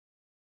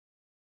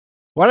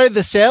What are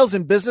the sales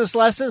and business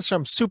lessons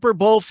from Super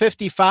Bowl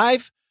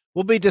 55?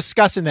 We'll be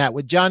discussing that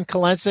with John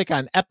Kolencik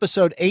on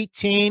episode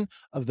 18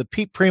 of the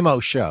Pete Primeau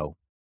Show.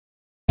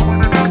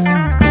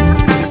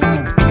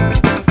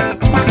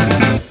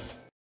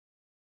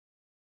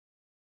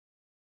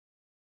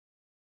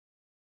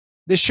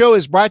 This show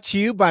is brought to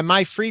you by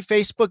my free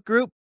Facebook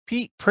group,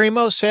 Pete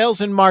Primeau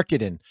Sales and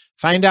Marketing.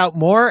 Find out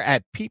more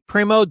at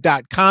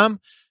peteprimeau.com.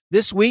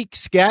 This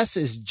week's guest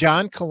is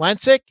John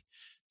Kolencik.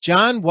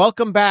 John,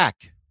 welcome back.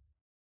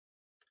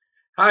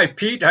 Hi,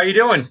 Pete. How you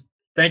doing?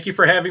 Thank you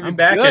for having me I'm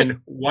back. good. And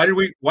why did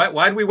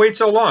we wait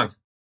so long?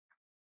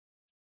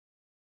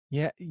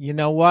 Yeah, you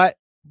know what?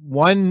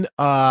 One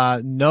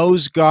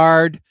nose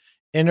guard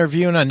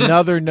interviewing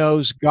another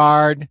nose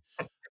guard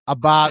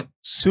about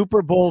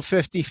Super Bowl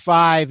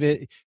 55.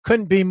 It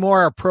couldn't be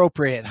more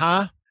appropriate,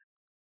 huh?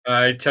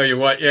 I tell you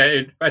what,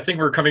 I think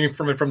we're coming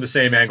from it from the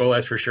same angle,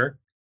 that's for sure.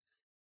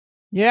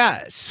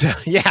 Yeah. So,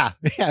 yeah.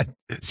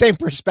 Same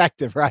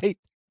perspective, right?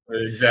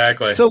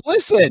 Exactly. So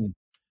listen,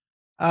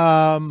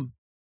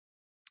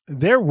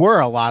 there were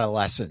a lot of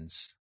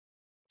lessons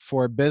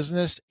for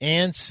business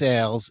and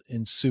sales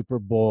in Super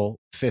Bowl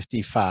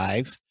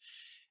 55.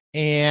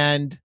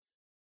 And,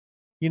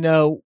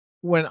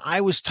 when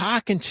I was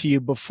talking to you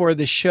before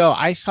the show,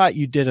 I thought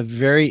you did a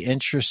very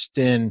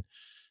interesting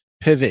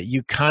pivot.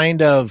 You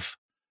kind of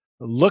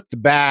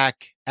looked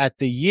back at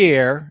the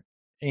year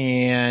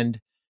and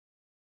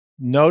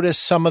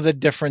noticed some of the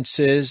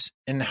differences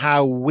in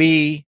how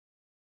we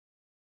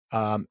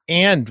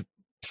and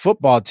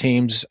football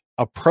teams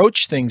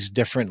approach things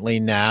differently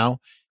now.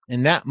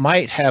 And that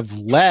might have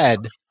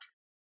led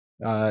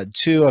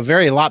to a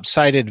very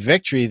lopsided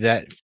victory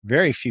that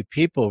very few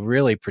people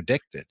really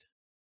predicted.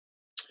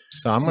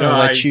 So I'm going to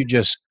let you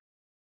just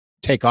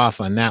take off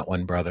on that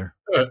one, brother.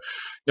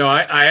 No,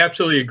 I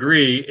absolutely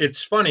agree.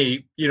 It's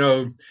funny,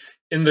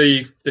 in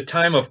the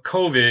time of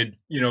COVID,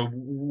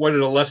 what are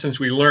the lessons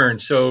we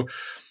learned? So,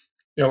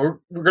 we're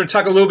going to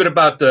talk a little bit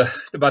about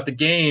the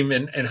game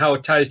and how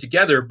it ties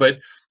together. But,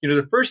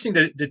 the first thing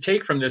to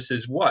take from this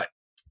is what?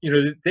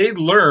 They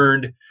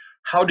learned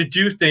how to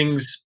do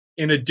things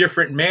in a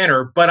different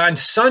manner. But on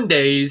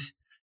Sundays,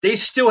 they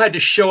still had to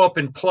show up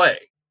and play.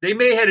 They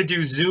may have had to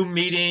do Zoom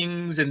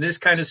meetings and this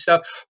kind of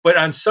stuff, but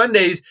on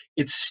Sundays,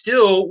 it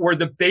still were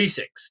the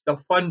basics, the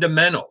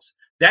fundamentals.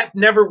 That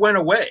never went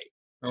away,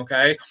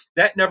 okay?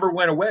 That never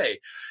went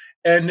away.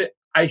 And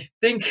I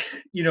think,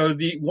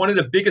 one of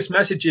the biggest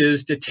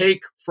messages to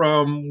take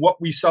from what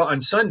we saw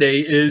on Sunday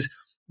is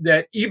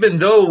that even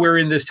though we're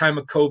in this time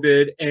of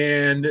COVID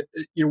and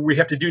we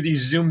have to do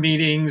these Zoom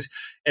meetings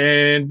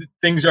and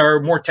things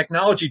are more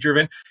technology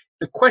driven,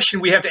 the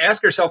question we have to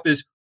ask ourselves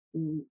is,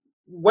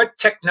 what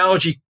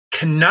technology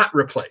cannot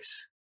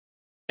replace?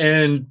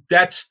 And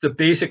that's the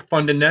basic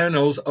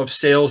fundamentals of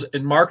sales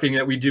and marketing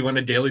that we do on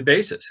a daily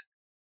basis.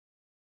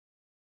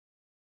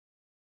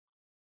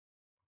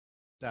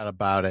 Doubt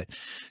about it.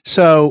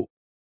 So,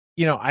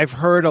 I've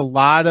heard a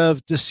lot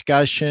of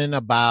discussion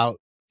about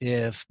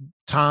if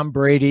Tom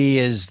Brady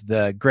is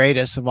the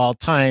greatest of all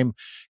time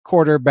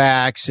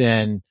quarterbacks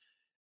and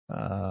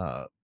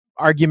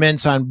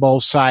arguments on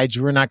both sides.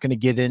 We're not going to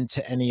get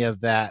into any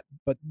of that,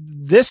 but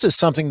this is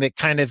something that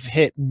kind of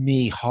hit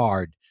me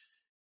hard.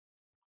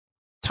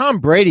 Tom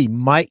Brady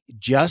might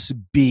just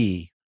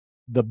be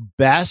the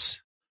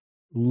best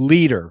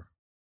leader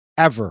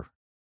ever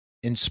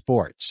in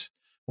sports.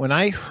 When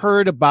I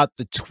heard about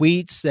the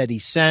tweets that he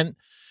sent,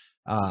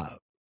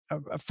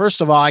 first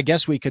of all, I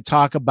guess we could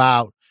talk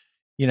about,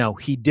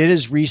 he did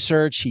his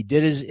research, he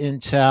did his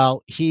intel.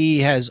 He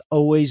has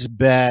always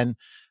been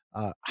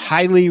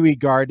highly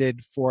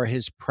regarded for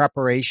his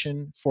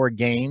preparation for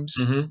games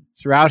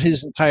throughout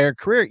his entire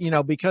career,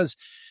 because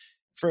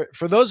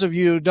for those of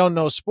you who don't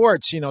know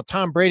sports,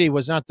 Tom Brady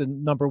was not the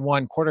number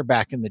one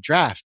quarterback in the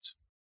draft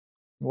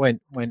when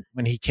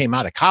he came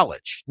out of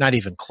college, not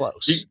even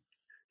close.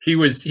 He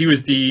was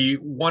the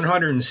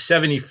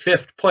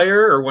 175th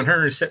player or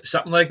 100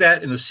 something like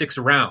that in the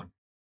 6th round.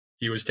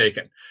 He was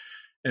taken.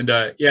 And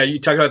you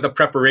talk about the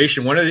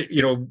preparation. One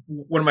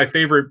of my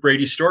favorite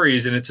Brady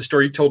stories, and it's a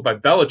story told by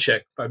Bill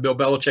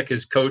Belichick,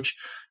 his coach,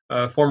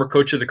 former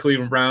coach of the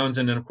Cleveland Browns,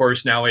 and then of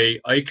course now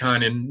a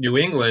icon in New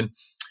England.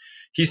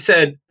 He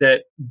said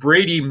that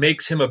Brady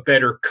makes him a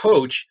better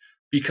coach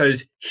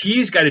because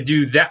he's got to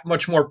do that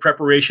much more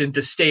preparation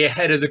to stay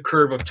ahead of the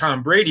curve of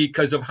Tom Brady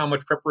because of how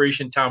much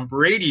preparation Tom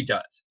Brady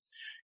does.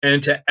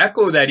 And to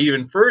echo that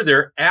even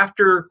further,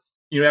 after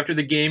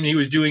the game, he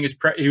was doing his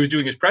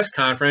press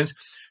conference.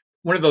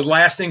 One of the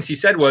last things he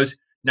said was,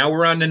 "Now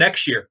we're on to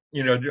next year.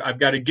 I've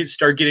got to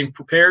start getting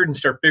prepared and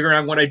start figuring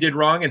out what I did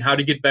wrong and how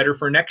to get better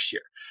for next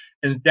year."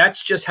 And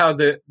that's just how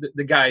the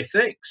guy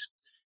thinks.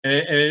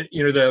 And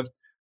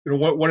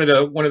one of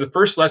the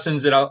first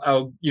lessons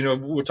that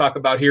we'll talk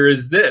about here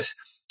is this: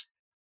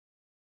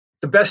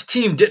 the best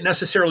team didn't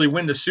necessarily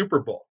win the Super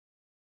Bowl.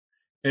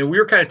 And we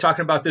were kind of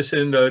talking about this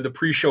in the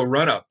pre-show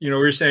run-up. We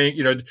were saying,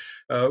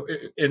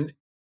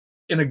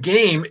 in a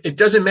game, it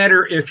doesn't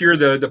matter if you're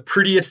the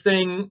prettiest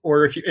thing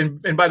or if you.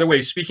 And by the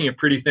way, speaking of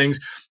pretty things,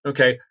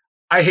 okay,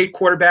 I hate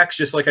quarterbacks,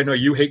 just like I know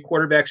you hate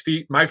quarterbacks,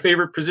 Pete. My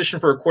favorite position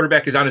for a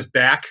quarterback is on his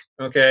back,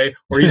 okay,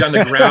 or he's on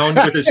the ground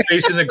with his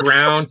face in the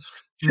ground,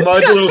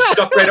 mud's a little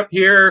stuck right up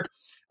here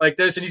like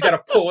this, and he's got to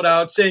pull it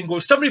out, saying, "Will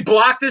somebody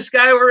block this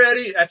guy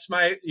already?" That's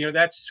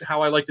that's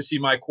how I like to see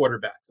my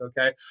quarterbacks,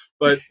 okay.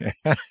 But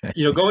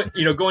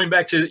going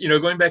back to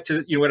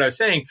what I was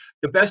saying,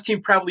 the best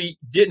team probably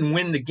didn't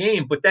win the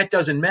game, but that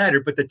doesn't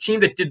matter. But the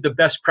team that did the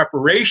best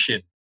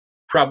preparation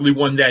probably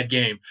won that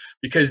game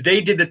because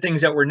they did the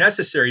things that were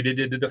necessary. They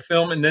did the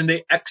film and then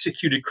they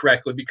executed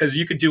correctly, because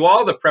you could do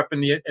all the prep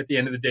at the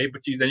end of the day,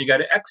 but then you got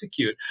to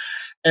execute.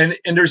 And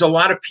there's a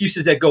lot of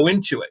pieces that go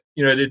into it.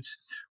 It's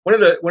one of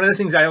the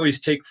things I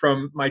always take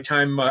from my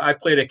time. I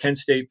played at Kent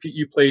State. Pete,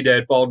 you played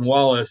at Baldwin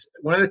Wallace.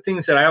 One of the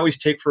things that I always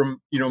take from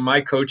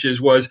my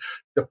coaches was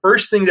the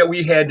first thing that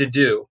we had to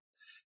do.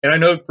 And I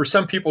know for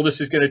some people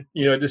this is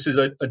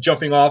a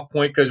jumping off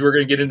point, because we're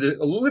going to get into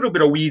a little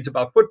bit of weeds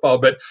about football.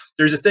 But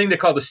there's a thing they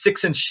call the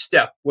 6-inch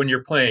step when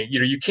you're playing.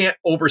 You can't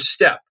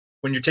overstep.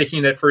 When you're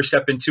taking that first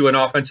step into an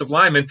offensive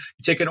lineman,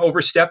 you take an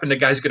overstep and the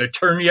guy's going to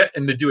turn you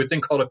and to do a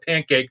thing called a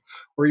pancake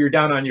where you're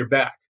down on your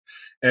back.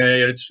 And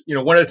it's,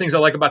 one of the things I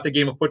like about the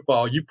game of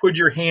football. You put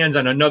your hands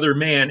on another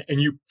man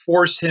and you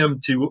force him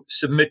to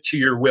submit to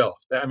your will.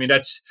 I mean,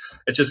 it's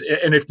just,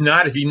 and if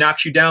not, if he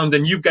knocks you down,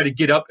 then you've got to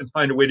get up and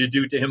find a way to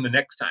do it to him the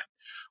next time.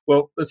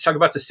 Well, let's talk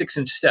about the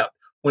 6-inch step.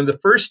 One of the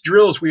first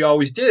drills we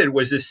always did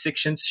was this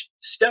 6-inch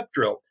step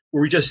drill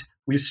where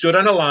we stood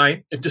on a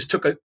line and just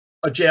took a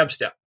jab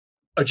step,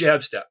 a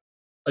jab step,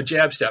 a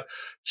jab step,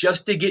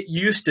 just to get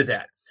used to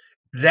that.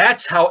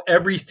 That's how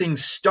everything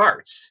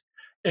starts.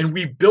 And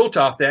we built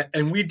off that,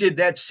 and we did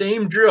that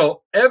same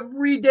drill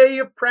every day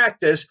of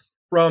practice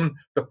from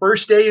the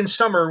first day in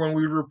summer when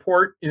we would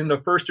report in the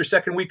first or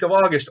second week of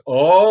August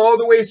all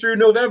the way through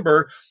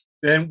November,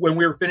 then when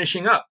we were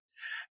finishing up.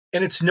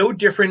 And it's no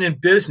different in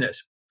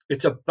business.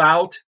 It's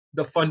about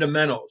the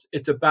fundamentals.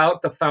 It's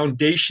about the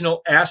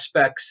foundational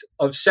aspects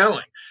of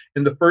selling.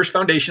 And the first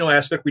foundational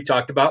aspect we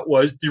talked about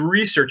was the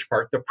research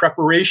part, the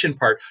preparation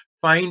part,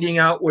 finding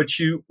out what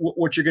you're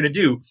going to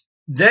do.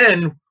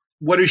 Then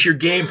what is your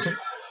game plan?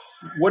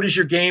 What is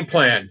your game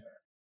plan?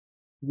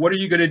 What are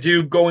you going to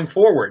do going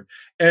forward?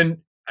 And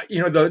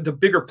the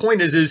bigger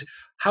point is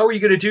how are you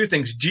going to do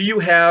things? Do you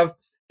have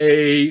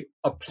a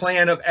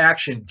plan of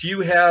action? Do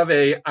you have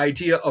a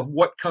idea of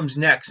what comes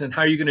next and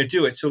how you're going to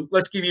do it? So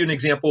let's give you an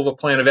example of a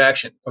plan of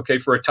action, okay,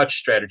 for a touch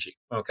strategy,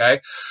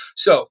 okay?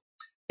 So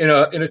in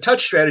a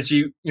touch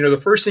strategy, the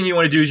first thing you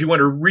want to do is you want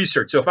to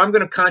research. So if I'm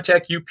going to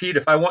contact you, Pete,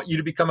 if I want you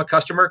to become a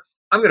customer,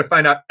 I'm going to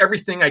find out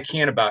everything I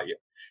can about you.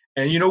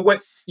 And you know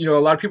what? A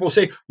lot of people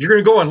say, you're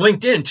going to go on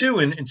LinkedIn too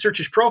and search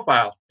his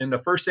profile. And the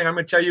first thing I'm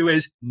going to tell you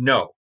is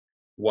no.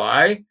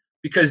 Why?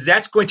 Because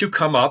that's going to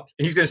come up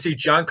and he's going to see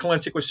John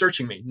Kolencik was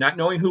searching me, not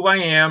knowing who I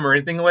am or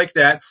anything like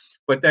that.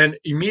 But then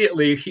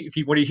immediately,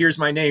 when he hears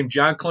my name,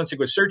 John Kolencik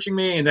was searching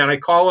me, and then I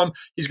call him,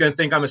 he's going to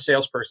think I'm a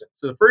salesperson.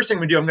 So the first thing I'm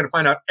going to do, I'm going to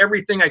find out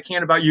everything I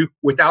can about you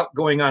without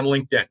going on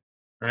LinkedIn.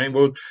 All right,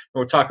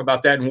 we'll talk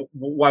about that and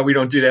why we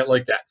don't do that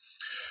like that.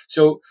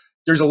 So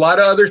there's a lot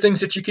of other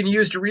things that you can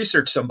use to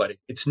research somebody.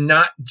 It's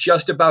not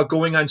just about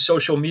going on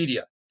social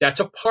media.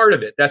 That's a part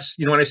of it. That's,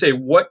 when I say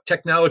what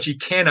technology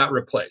cannot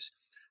replace.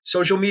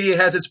 Social media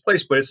has its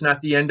place, but it's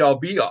not the end all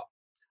be all.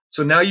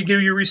 So now you do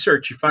your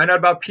research. You find out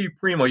about Pete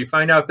Primeau. You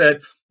find out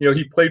that,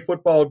 he played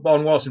football at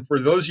Baldwin Wallace. And for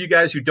those of you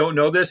guys who don't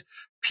know this,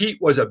 Pete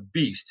was a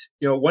beast.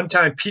 One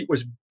time Pete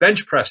was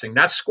bench pressing,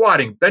 not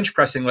squatting, bench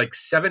pressing like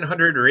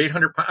 700 or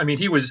 800 pounds. I mean,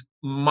 he was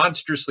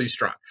monstrously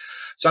strong.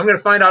 So I'm going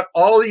to find out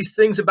all these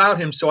things about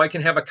him so I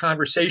can have a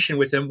conversation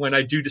with him when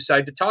I do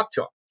decide to talk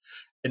to him.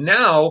 And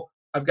now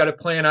I've got a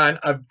plan on,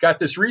 I've got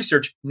this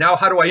research. Now,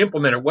 how do I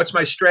implement it? What's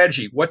my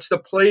strategy? What's the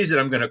plays that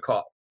I'm going to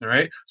call? All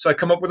right. So I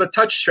come up with a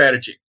touch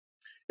strategy.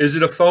 Is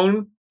it a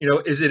phone?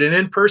 Is it an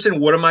in-person?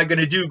 What am I going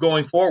to do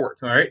going forward?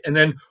 All right. And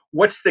then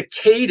what's the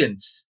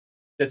cadence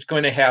that's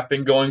going to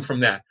happen going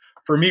from that?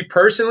 For me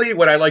personally,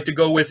 what I like to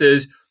go with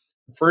is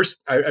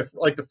I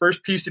like the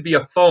first piece to be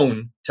a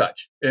phone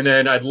touch. And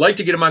then I'd like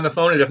to get him on the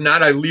phone. And if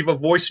not, I leave a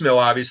voicemail,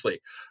 obviously.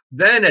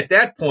 Then at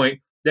that point,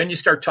 then you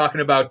start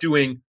talking about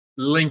doing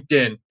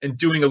LinkedIn and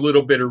doing a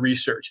little bit of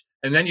research.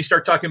 And then you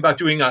start talking about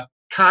doing a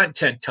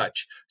content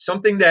touch,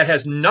 something that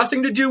has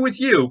nothing to do with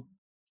you.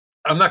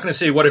 I'm not going to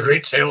say what a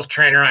great sales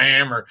trainer I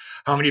am or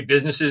how many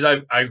businesses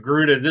I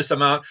grew to this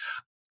amount.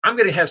 I'm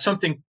going to have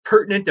something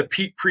pertinent to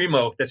Pete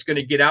Primeau that's going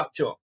to get out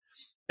to him.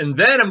 And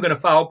then I'm going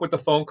to follow up with a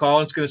phone call.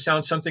 And it's going to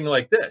sound something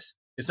like this.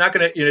 It's not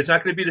going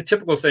to be the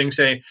typical thing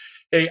saying,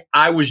 hey,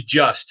 I was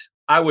just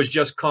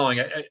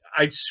calling.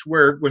 I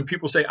swear when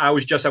people say I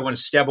want to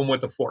stab them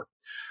with a fork.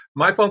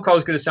 My phone call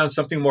is going to sound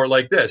something more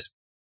like this.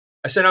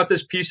 I sent out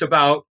this piece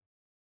about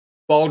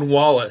Baldwin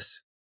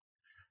Wallace.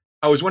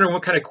 I was wondering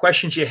what kind of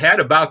questions you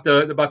had about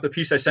the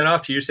piece I sent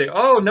off to you. You say,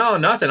 oh, no,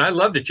 nothing. I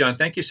loved it, John.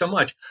 Thank you so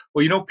much.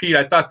 Well, Pete,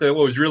 I thought that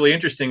what was really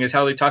interesting is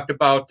how they talked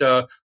about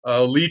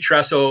Lee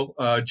Tressel,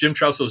 Jim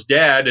Tressel's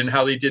dad, and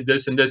how they did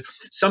this and this.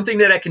 Something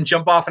that I can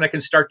jump off and I can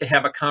start to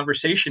have a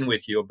conversation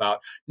with you about,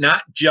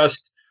 not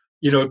just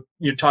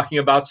you're talking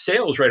about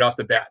sales right off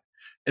the bat.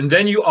 And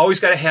then you always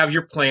got to have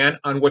your plan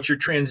on what's your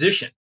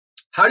transition.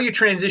 How do you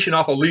transition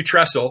off a Lee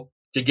Tressel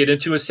to get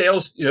into a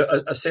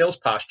sales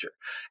posture?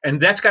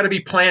 And that's got to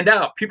be planned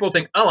out. People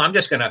think, oh, I'm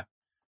just going to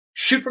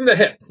shoot from the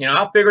hip.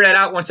 I'll figure that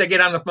out once I get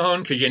on the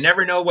phone, because you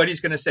never know what he's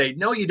going to say.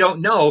 No, you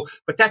don't know,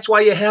 but that's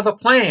why you have a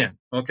plan.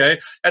 Okay.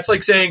 That's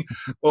like saying,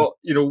 well,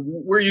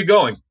 where are you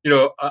going?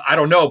 I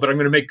don't know, but I'm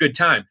going to make good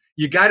time.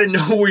 You got to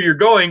know where you're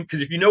going,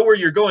 because if you know where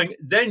you're going,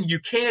 then you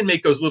can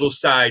make those little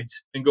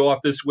sides and go off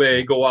this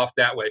way, go off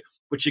that way.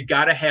 But you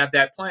got to have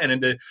that plan.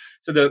 And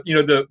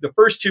the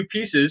first two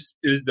pieces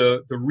is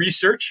the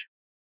research,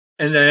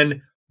 and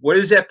then what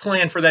is that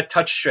plan for that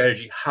touch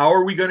strategy? How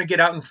are we going to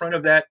get out in front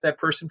of that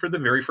person for the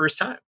very first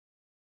time?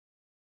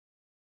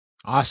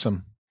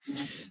 Awesome.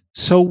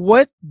 So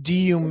what do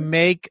you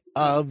make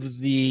of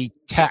the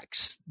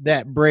text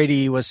that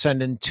Brady was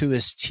sending to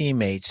his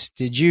teammates?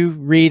 Did you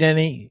read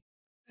any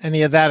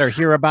of that or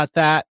hear about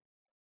that?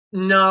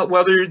 No,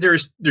 well,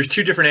 there's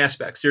two different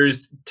aspects.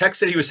 There's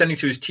text that he was sending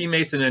to his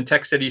teammates, and then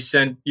text that he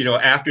sent,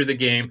 after the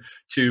game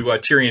to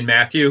Tyrann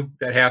Mathieu.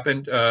 That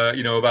happened,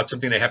 about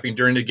something that happened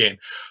during the game.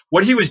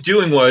 What he was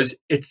doing was,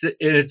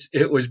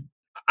 it was,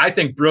 I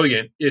think,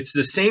 brilliant. It's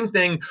the same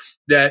thing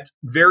that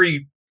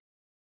very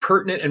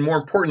pertinent, and more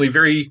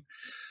importantly,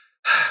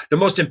 the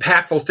most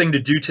impactful thing to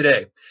do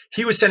today.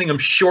 He was sending them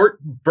short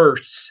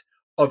bursts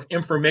of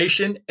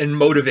information and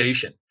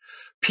motivation.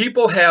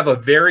 People have a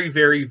very,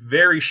 very,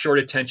 very short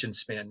attention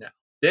span now.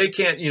 They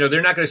can't,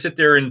 they're not going to sit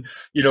there and,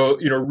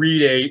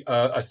 read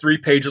a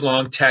 3-page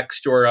long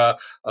text or a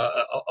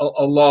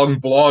long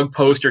blog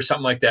post or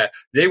something like that.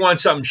 They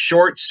want something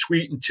short,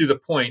 sweet, and to the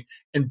point.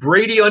 And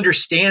Brady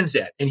understands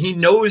that, and he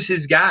knows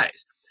his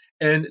guys.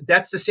 And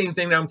that's the same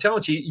thing that I'm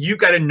telling you. You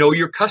got to know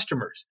your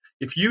customers.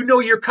 If you know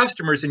your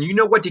customers and you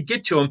know what to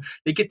get to them,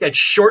 they get that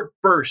short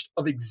burst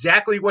of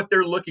exactly what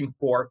they're looking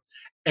for,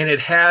 and it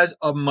has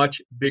a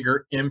much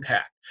bigger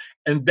impact.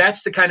 And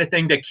that's the kind of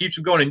thing that keeps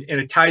them going. And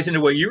it ties into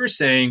what you were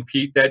saying,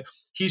 Pete, that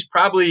he's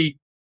probably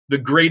the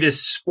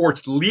greatest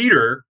sports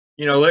leader.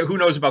 Who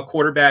knows about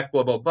quarterback,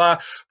 blah, blah, blah.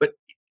 But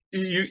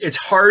it's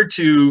hard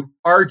to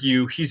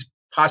argue he's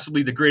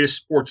possibly the greatest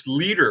sports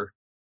leader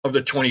of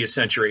the 20th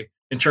century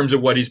in terms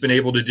of what he's been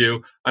able to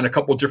do on a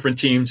couple different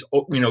teams,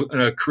 in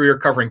a career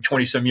covering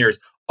 20 some years.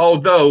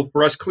 Although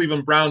for us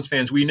Cleveland Browns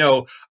fans, we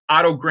know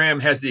Otto Graham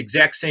has the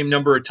exact same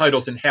number of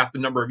titles in half the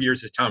number of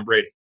years as Tom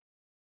Brady.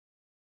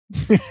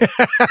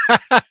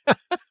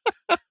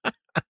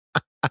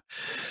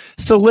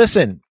 So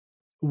listen,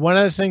 one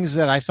of the things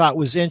that I thought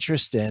was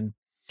interesting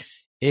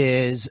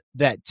is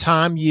that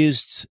Tom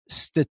used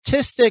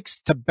statistics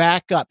to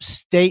back up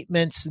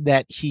statements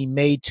that he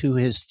made to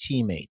his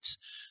teammates.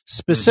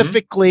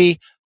 Specifically,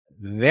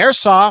 they're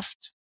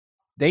soft.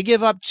 They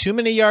give up too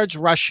many yards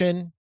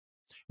rushing.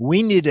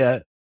 We need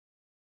to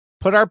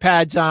put our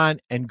pads on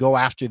and go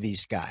after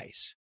these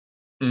guys.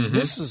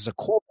 This is a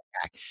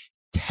quarterback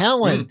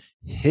telling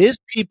his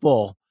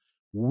people,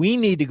 we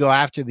need to go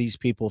after these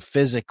people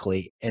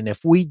physically. And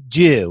if we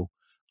do,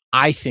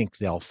 I think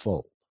they'll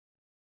fold.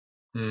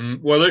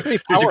 Well, there's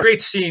a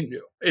great scene.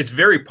 It's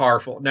very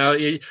powerful. Now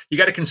you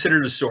got to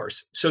consider the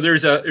source. So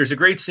there's a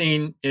great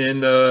scene in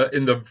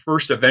the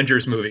first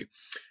Avengers movie,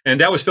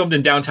 and that was filmed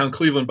in downtown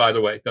Cleveland, by the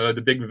way,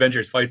 the big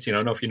Avengers fight scene. I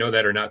don't know if you know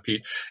that or not,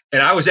 Pete.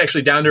 And I was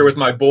actually down there with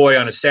my boy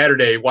on a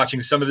Saturday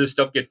watching some of this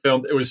stuff get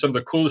filmed. It was some of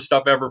the coolest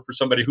stuff ever for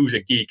somebody who's a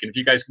geek. And if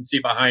you guys can see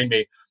behind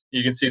me,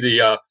 you can see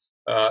the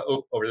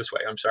over this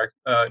way. I'm sorry.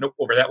 Nope,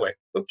 over that way.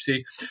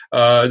 Oopsie.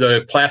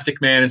 The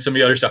Plastic Man and some of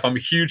the other stuff. I'm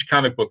a huge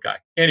comic book guy.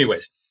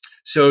 Anyways.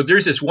 So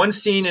there's this one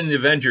scene in the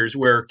Avengers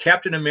where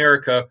Captain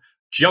America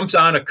jumps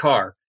on a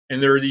car,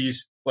 and there are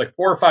these like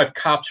 4 or 5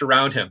 cops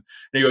around him. And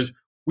he goes,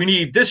 we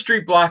need this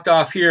street blocked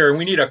off here, and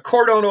we need a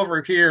cordon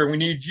over here, and we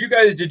need you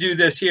guys to do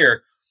this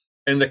here.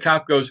 And the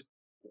cop goes,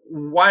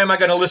 why am I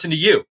going to listen to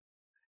you?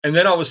 And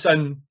then all of a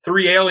sudden,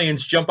 3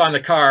 aliens jump on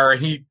the car,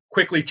 and he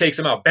quickly takes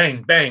them out.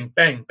 Bang, bang,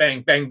 bang,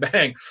 bang, bang,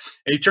 bang.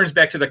 And he turns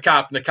back to the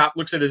cop, and the cop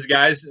looks at his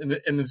guys,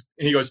 and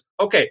he goes,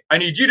 okay, I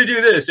need you to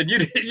do this. And you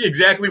did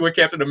exactly what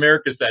Captain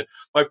America said.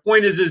 My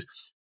point is,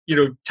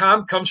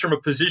 Tom comes from a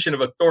position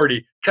of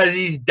authority because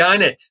he's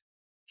done it.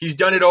 He's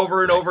done it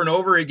over and over and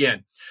over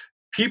again.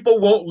 People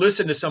won't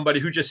listen to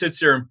somebody who just sits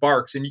there and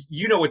barks. And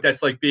you know what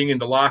that's like being in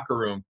the locker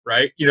room,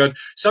 right?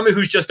 Somebody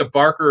who's just a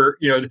barker,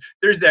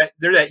 they're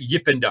that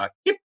yipping dog.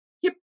 Yip,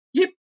 yip,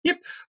 yip, yip.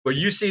 But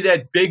you see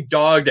that big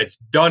dog that's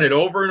done it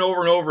over and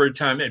over and over a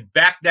time and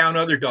back down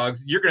other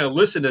dogs, you're going to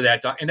listen to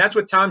that dog. And that's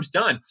what Tom's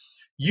done.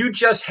 You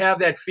just have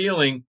that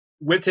feeling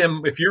with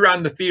him, if you're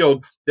on the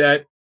field,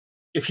 that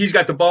if he's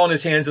got the ball in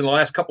his hands in the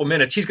last couple of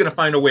minutes, he's going to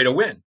find a way to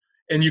win.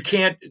 And you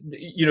can't,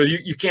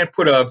 you can't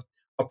put a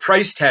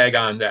price tag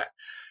on that.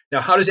 Now,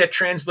 how does that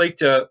translate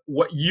to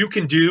what you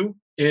can do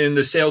in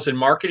the sales and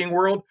marketing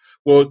world?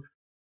 Well,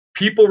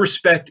 people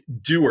respect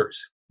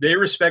doers. They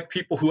respect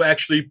people who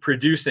actually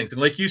produce things.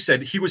 And like you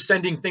said, he was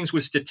sending things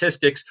with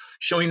statistics,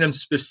 showing them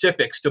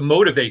specifics to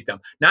motivate them,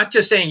 not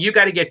just saying, you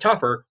got to get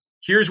tougher.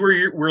 Here's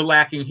where we're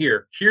lacking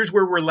here. Here's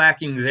where we're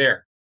lacking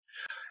there.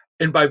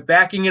 And by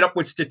backing it up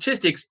with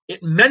statistics,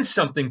 it meant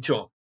something to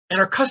them. And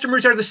our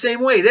customers are the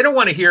same way. They don't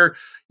want to hear,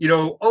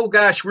 oh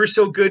gosh, we're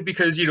so good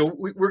because,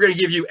 we're going to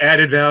give you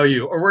added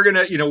value, or we're going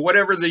to,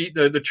 whatever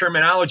the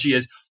terminology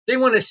is. They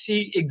want to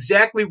see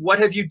exactly what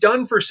have you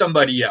done for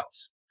somebody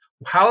else.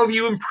 How have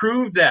you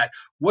improved that?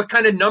 What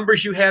kind of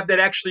numbers you have that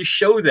actually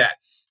show that?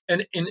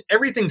 And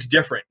everything's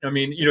different. I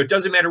mean, it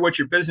doesn't matter what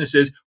your business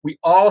is. We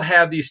all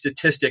have these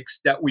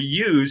statistics that we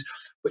use,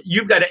 but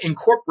you've got to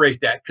incorporate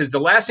that, because the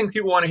last thing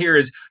people want to hear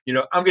is,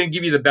 I'm going to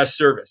give you the best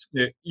service.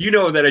 You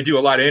know that I do a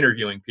lot of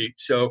interviewing, Pete.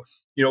 So,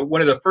 one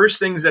of the first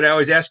things that I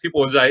always ask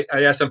people is I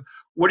ask them,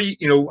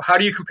 how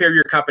do you compare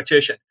your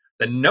competition?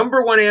 The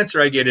number one answer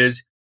I get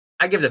is,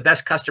 I give the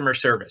best customer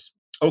service.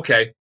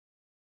 Okay.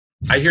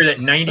 I hear that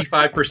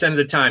 95% of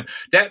the time.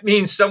 That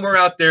means somewhere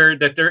out there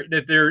that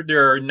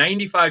there are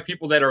 95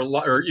 people that are,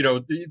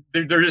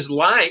 they're just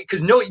lying,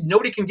 because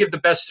nobody can give the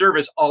best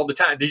service all the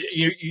time.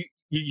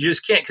 You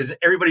just can't, because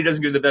everybody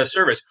doesn't give the best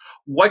service.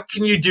 What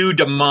can you do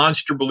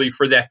demonstrably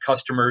for that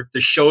customer to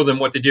show them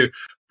what to do?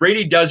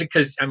 Brady does it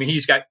because,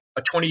 he's got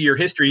a 20-year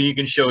history and he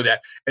can show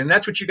that. And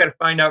that's what you got to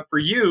find out for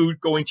you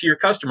going to your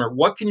customer.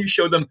 What can you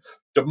show them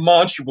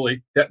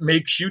demonstrably that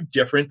makes you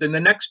different than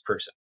the next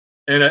person?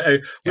 And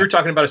we were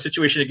talking about a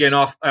situation again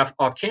off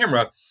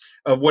camera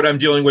of what I'm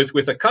dealing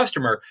with a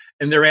customer,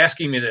 and they're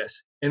asking me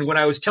this. And when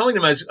I was telling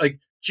them, I was like,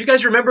 do you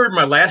guys remember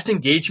my last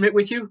engagement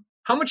with you?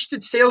 How much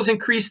did sales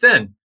increase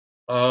then?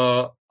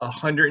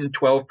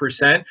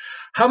 112%.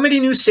 How many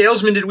new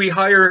salesmen did we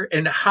hire,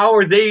 and how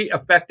are they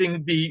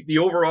affecting the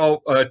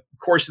overall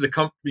course of the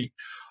company?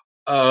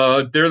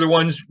 They're the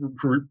ones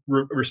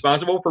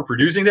responsible for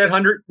producing that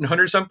 100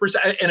 some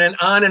percent, and then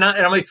on and on.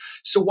 And I'm like,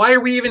 so why are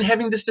we even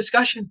having this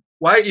discussion?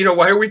 Why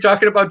are we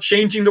talking about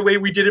changing the way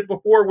we did it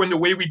before, when the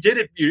way we did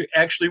it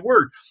actually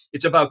worked?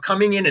 It's about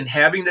coming in and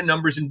having the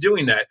numbers and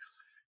doing that.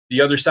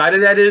 The other side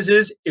of that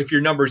is if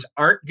your numbers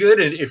aren't good,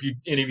 and if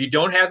you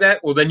don't have that,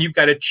 well, then you've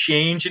got to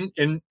change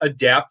and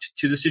adapt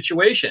to the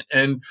situation.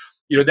 And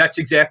that's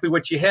exactly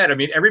what you had.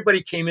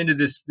 Everybody came into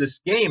this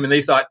game and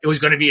they thought it was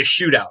going to be a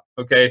shootout.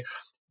 Okay.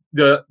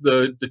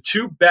 The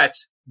two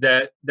bets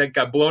that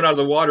got blown out of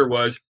the water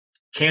was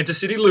Kansas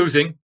City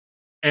losing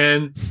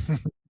and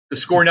the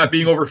score not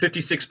being over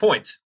 56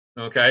 points.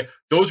 Okay.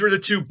 Those were the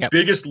two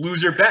biggest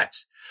loser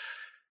bets.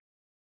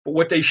 But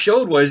what they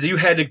showed was you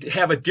had to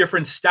have a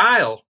different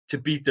style to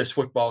beat this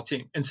football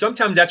team. And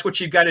sometimes that's what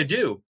you've got to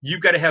do.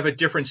 You've got to have a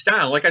different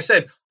style. Like I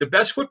said, the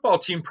best football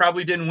team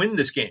probably didn't win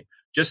this game.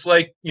 Just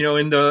like,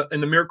 in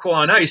the Miracle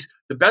on Ice,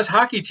 the best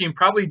hockey team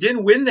probably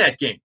didn't win that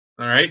game.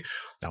 All right.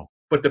 No.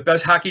 But the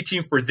best hockey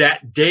team for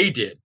that day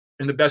did,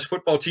 and the best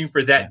football team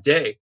for that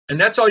day.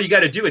 And that's all you got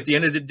to do at the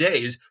end of the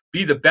day is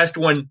be the best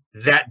one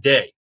that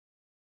day.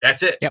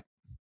 That's it. Yep.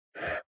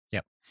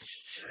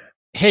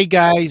 Hey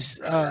guys,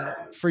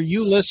 for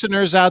you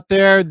listeners out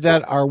there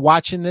that are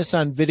watching this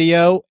on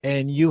video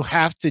and you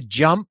have to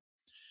jump,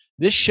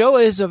 this show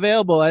is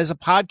available as a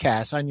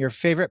podcast on your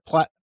favorite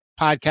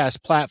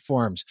podcast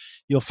platforms.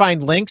 You'll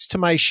find links to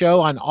my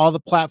show on all the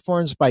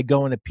platforms by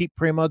going to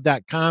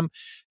peteprimeau.com.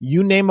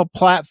 You name a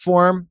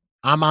platform,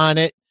 I'm on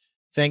it.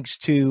 Thanks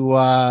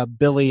to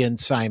Billy and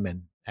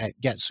Simon at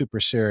Get Super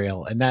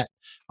Cereal. And that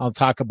I'll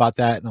talk about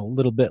that in a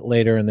little bit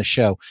later in the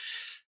show.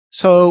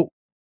 So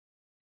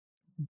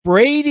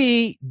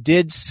Brady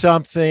did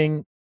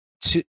something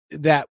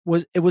that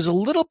was a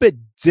little bit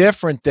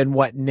different than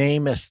what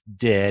Namath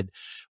did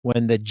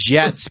when the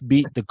Jets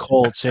beat the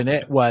Colts. And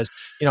it was,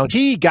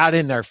 he got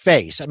in their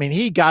face.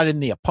 He got in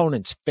the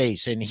opponent's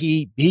face and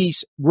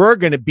we're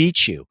going to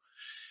beat you.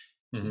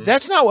 Mm-hmm.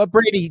 That's not what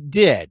Brady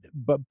did.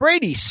 But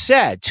Brady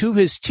said to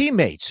his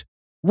teammates,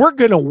 we're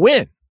going to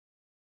win.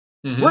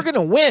 Mm-hmm. We're going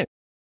to win.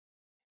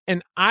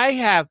 And I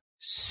have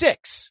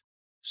 6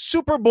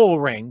 Super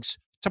Bowl rings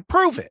to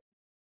prove it.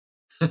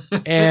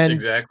 And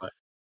exactly,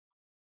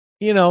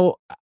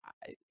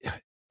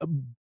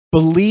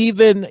 believe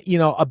in,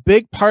 a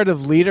big part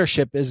of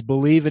leadership is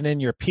believing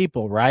in your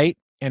people, right?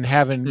 And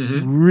having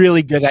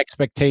really good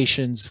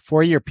expectations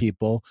for your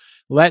people,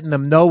 letting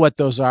them know what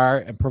those are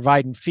and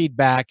providing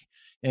feedback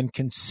and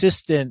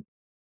consistent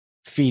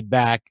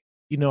feedback.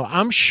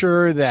 I'm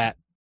sure that,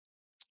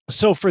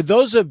 so for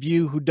those of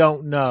you who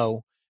don't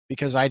know,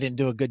 because I didn't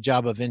do a good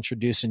job of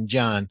introducing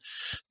John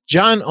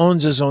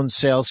owns his own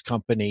sales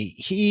company.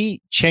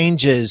 He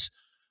changes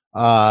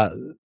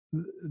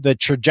the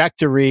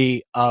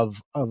trajectory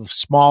of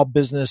small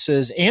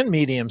businesses and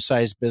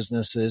medium-sized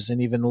businesses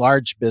and even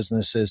large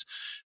businesses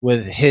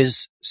with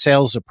his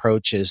sales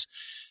approaches.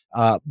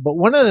 But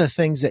one of the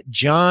things that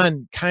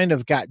John kind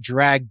of got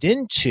dragged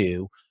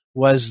into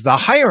was the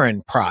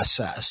hiring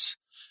process,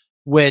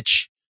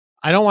 which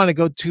I don't want to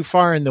go too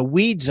far in the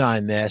weeds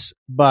on this,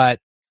 but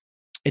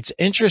it's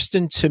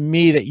interesting to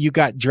me that you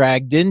got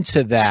dragged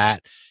into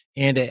that,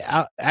 and it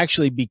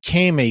actually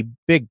became a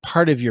big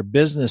part of your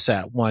business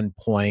at one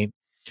point.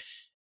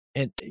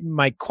 And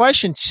my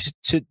question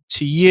to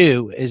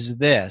you is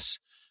this,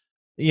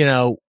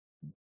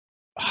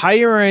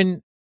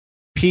 hiring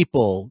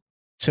people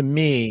to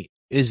me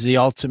is the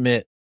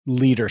ultimate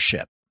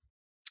leadership.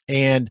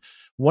 And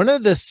one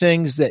of the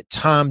things that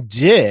Tom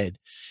did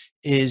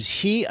is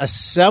he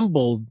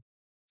assembled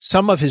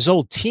some of his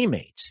old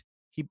teammates.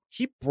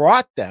 He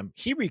brought them,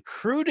 he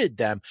recruited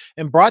them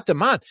and brought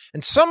them on.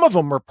 And some of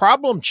them were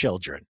problem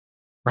children,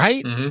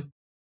 right? Mm-hmm.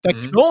 That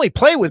Mm-hmm. could only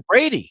play with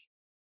Brady.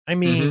 I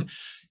mean, Mm-hmm.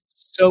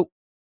 so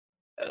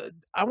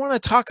I want to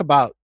talk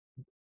about,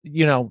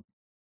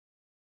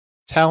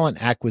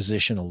 talent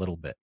acquisition a little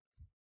bit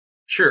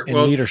Sure. and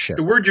Well, leadership.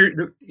 the word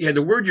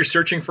you're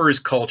searching for is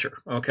culture.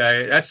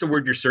 Okay, that's the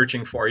word you're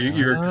searching for.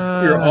 You're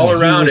Ah, all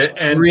around it,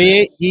 and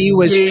he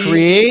was he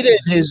creating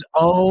his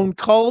own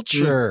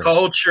culture.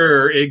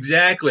 culture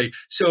exactly.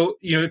 So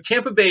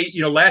Tampa Bay,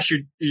 last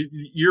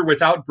year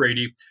without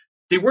Brady,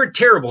 they weren't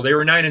terrible. They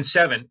were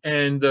 9-7,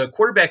 and the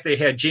quarterback they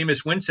had,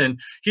 Jameis Winston,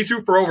 he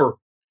threw for over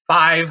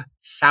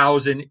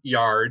 5,000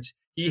 yards.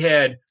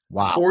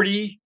 Wow.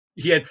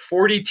 He had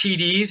 40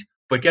 TDs,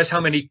 but guess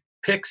how many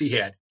picks he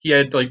had? He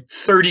had like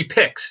 30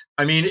 picks.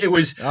 I mean,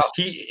 Oh,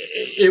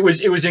 it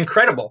was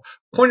incredible.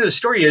 Point of the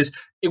story is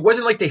it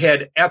wasn't like they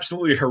had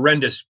absolutely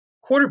horrendous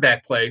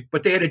quarterback play,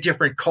 but they had a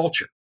different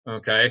culture.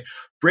 Okay.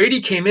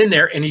 Brady came in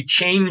there and he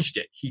changed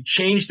it. He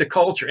changed the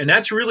culture. And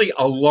that's really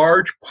a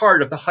large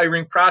part of the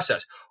hiring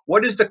process.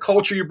 What is the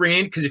culture you bring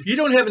in? Because if you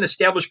don't have an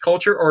established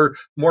culture, or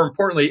more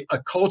importantly, a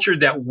culture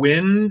that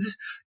wins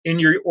in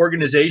your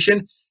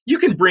organization, you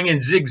can bring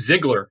in Zig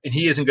Ziglar and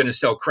he isn't going to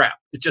sell crap.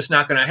 It's just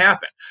not going to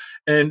happen.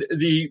 And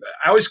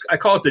I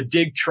call it the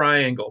dig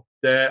triangle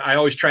that I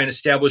always try and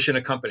establish in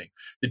a company.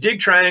 The dig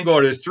triangle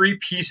are the three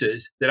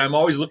pieces that I'm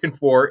always looking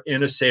for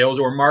in a sales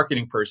or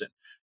marketing person.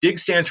 Dig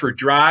stands for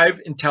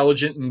drive,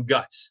 intelligent, and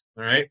guts.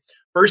 All right.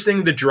 First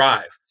thing, the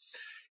drive.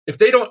 If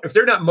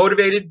they're not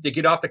motivated to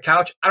get off the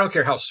couch, I don't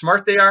care how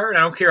smart they are, and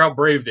I don't care how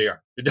brave they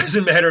are. It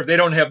doesn't matter if they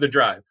don't have the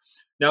drive.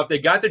 Now, if they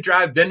got the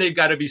drive, then they've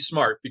got to be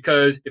smart,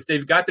 because if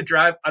they've got the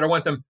drive, I don't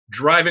want them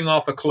driving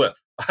off a cliff.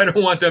 I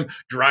don't want them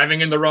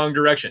driving in the wrong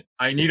direction.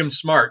 I need them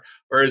smart.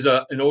 Whereas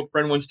an old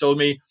friend once told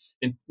me,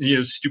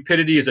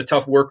 stupidity is a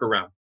tough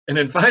workaround. And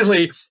then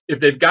finally, if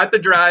they've got the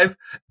drive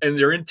and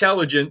they're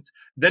intelligent,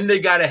 then they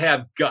got to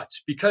have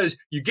guts, because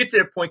you get to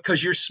that point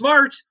because you're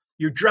smart,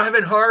 you're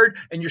driving hard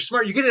and you're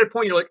smart. You get to that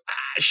point, you're like,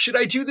 should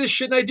I do this?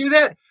 Shouldn't I do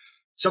that?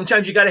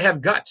 Sometimes you got to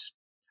have guts.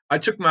 I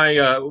took my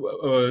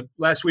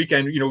last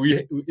weekend,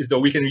 is the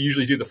weekend we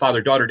usually do the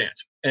father-daughter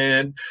dance.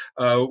 And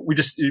we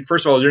just,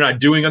 first of all, they're not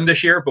doing them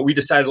this year, but we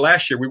decided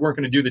last year we weren't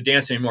going to do the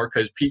dance anymore,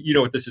 because Pete, you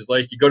know what this is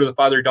like. You go to the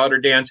father-daughter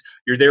dance,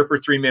 you're there for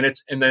 3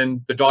 minutes, and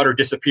then the daughter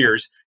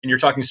disappears, and you're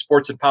talking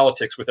sports and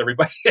politics with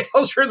everybody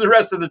else for the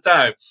rest of the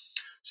time.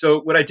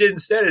 So what I did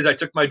instead is I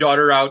took my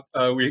daughter out.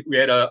 We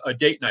had a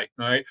date night.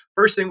 All right.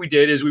 First thing we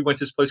did is we went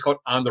to this place called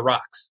On the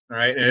Rocks. All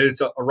right. And it's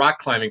a rock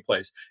climbing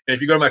place. And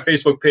if you go to my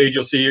Facebook page,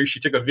 you'll see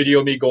she took a video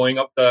of me going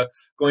up the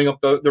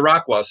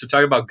rock wall. So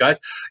talking about guts,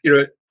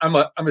 I'm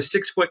a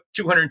 6 foot,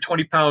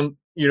 220 pound,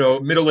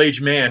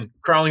 middle-aged man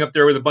crawling up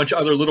there with a bunch of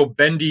other little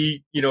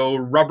bendy,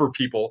 rubber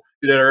people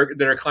that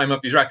are climbing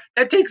up these rocks.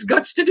 That takes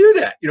guts to do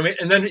that,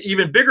 and then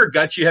even bigger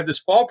guts. You have this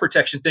fall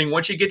protection thing.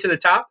 Once you get to the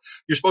top,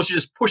 you're supposed to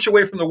just push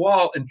away from the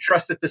wall and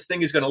trust that this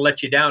thing is going to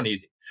let you down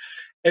easy.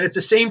 And it's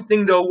the same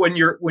thing though when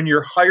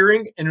you're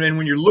hiring and then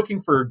when you're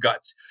looking for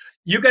guts.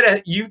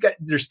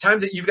 There's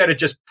times that you've got to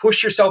just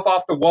push yourself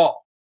off the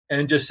wall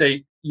and just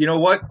say, you know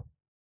what,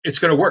 it's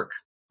going to work.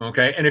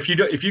 Okay. And if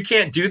you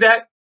can't do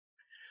that,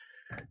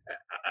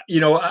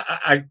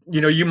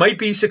 you might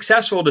be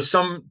successful to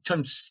some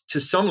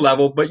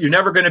level, but you're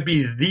never going to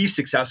be the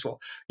successful.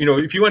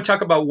 If you want to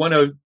talk about one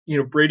of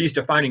Brady's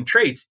defining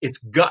traits, it's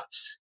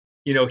guts.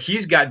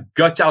 He's got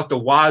guts out the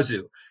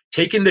wazoo,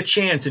 taking the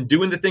chance and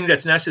doing the thing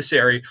that's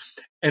necessary.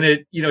 And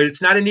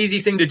it's not an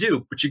easy thing to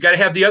do, but you got to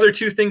have the other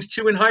two things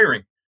too in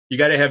hiring. You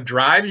got to have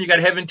drive and you got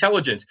to have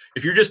intelligence.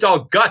 If you're just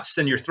all guts,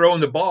 then you're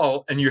throwing the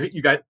ball and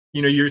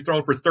you're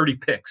throwing for 30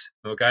 picks.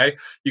 Okay.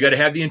 You got to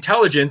have the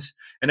intelligence.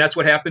 And that's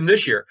what happened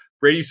this year.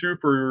 Brady threw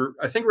for,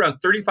 I think, around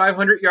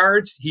 3,500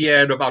 yards. He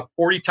had about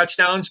 40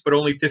 touchdowns, but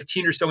only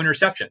 15 or so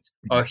interceptions.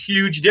 A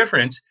huge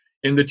difference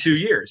in the 2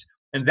 years.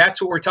 And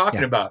that's what we're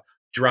talking about.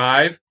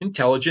 Drive,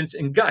 intelligence,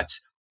 and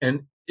guts.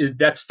 And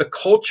that's the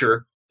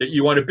culture that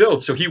you want to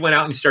build. So he went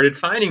out and started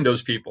finding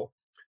those people.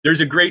 There's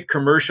a great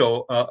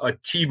commercial, a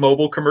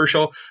T-Mobile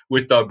commercial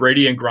with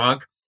Brady and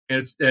Gronk,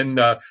 and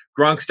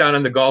Gronk's down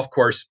on the golf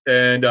course,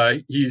 and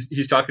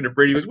he's talking to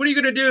Brady. He goes, "What are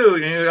you going to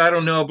do?" I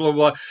don't know, blah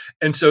blah.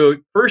 And so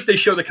first they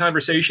show the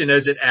conversation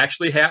as it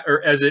actually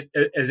or as it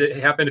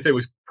happened, if it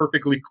was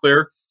perfectly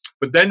clear.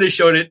 But then they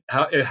showed it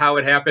how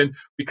it happened,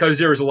 because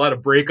there was a lot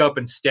of breakup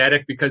and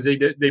static because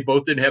they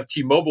both didn't have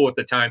T-Mobile at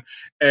the time.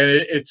 And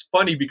it's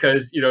funny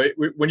because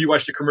when you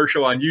watch the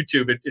commercial on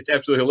YouTube, it's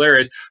absolutely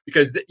hilarious,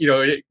 because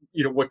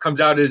what comes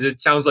out is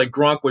it sounds like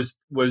Gronk was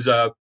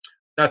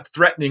not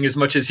threatening as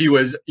much as he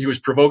was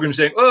provoking,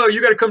 saying, "Oh,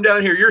 you got to come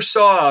down here. You're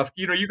soft.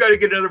 You got to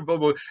get another blah,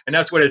 blah." And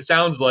that's what it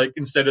sounds like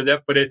instead of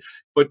that. But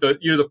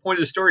the point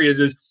of the story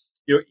is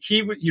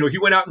he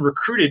went out and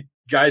recruited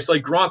guys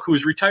like Gronk, who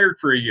was retired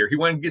for a year. He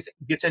went and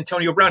gets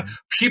Antonio Brown.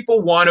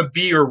 People want to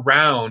be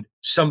around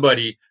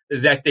somebody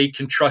that they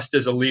can trust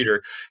as a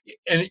leader.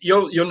 And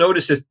you'll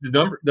notice this,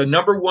 the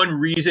number one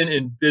reason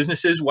in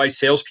businesses why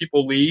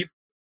salespeople leave,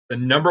 the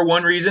number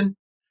one reason,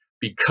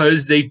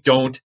 because they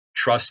don't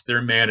trust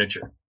their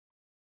manager.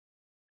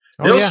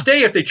 Oh They'll yeah.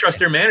 stay if they trust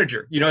their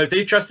manager. If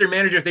they trust their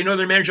manager, if they know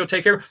their manager will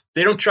take care of, if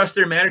they don't trust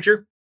their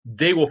manager,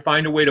 they will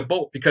find a way to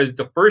bolt, because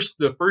the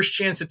first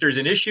chance that there's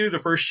an issue, the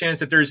first chance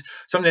that there's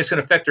something that's going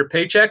to affect their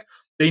paycheck,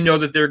 they know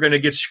that they're going to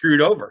get screwed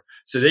over.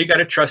 So they got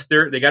to trust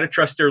their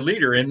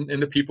leader,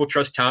 and the people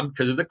trust Tom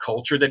because of the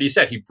culture that he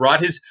set. He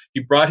brought his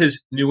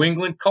New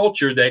England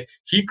culture that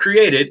he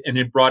created, and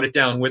then brought it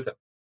down with him.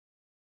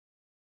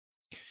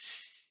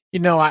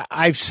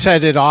 I've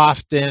said it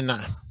often.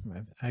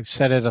 I've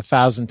said it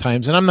 1,000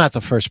 times, and I'm not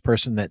the first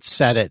person that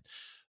said it,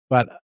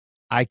 but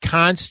I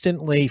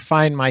constantly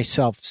find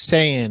myself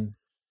saying,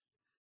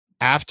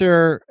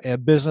 after a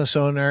business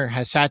owner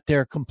has sat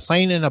there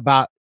complaining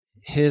about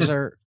his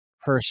or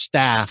her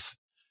staff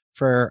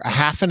for a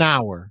half an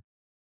hour,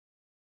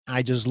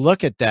 I just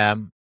look at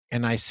them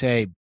and I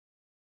say,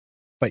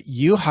 but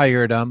you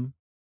hired them,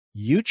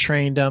 you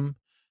trained them,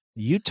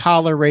 you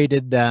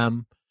tolerated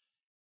them,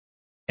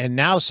 and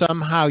now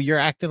somehow you're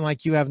acting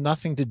like you have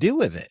nothing to do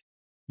with it.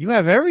 You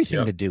have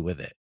everything to do with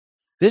it.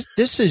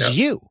 This is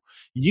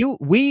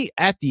we,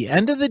 at the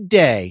end of the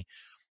day,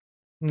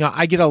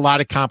 I get a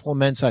lot of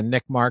compliments on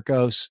Nick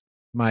Marcos,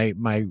 my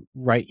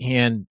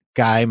right-hand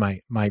guy,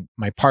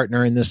 my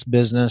partner in this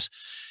business.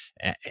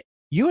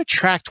 You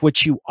attract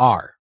what you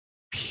are,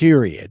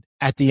 period.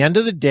 At the end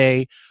of the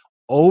day,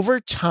 over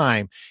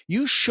time,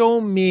 you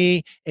show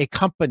me a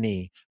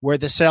company where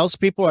the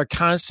salespeople are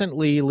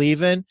constantly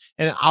leaving,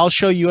 and I'll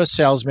show you a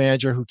sales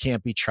manager who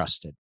can't be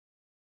trusted.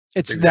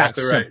 It's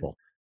exactly that simple.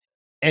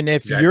 Right. And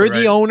if you're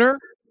the owner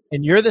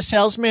and you're the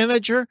sales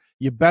manager,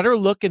 you better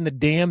look in the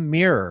damn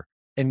mirror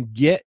and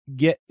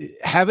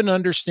have an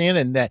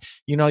understanding that,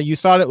 you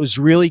thought it was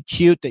really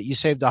cute that you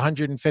saved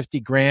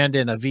 150 grand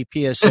in a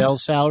VP of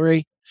sales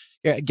salary.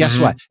 Guess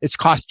what? It's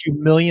cost you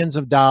millions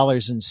of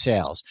dollars in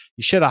sales.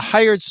 You should have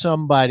hired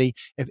somebody.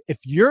 If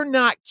you're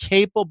not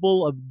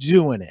capable of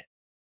doing it,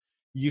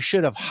 you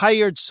should have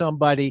hired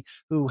somebody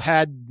who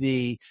had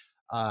the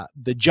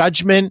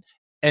judgment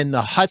and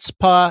the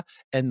chutzpah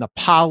and the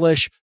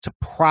polish to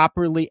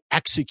properly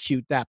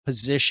execute that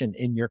position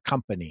in your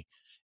company.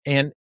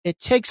 And it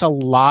takes a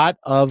lot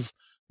of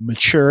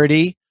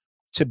maturity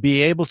to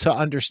be able to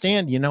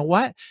understand,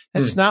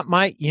 that's not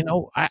my,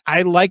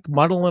 I like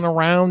muddling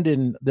around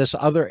in this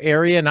other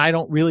area, and I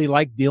don't really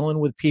like dealing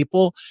with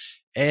people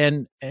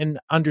and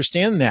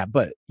understand that.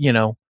 But,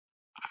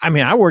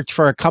 I worked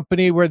for a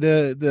company where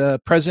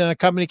the president of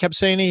the company kept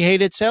saying he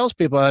hated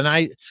salespeople.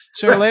 And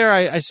sooner or later,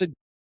 I said,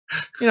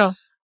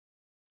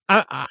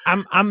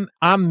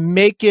 I'm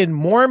making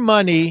more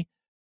money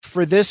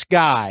for this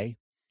guy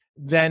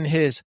than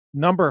his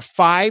number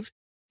 5,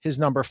 his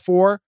number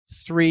 4,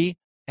 3,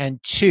 and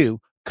 2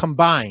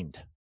 combined.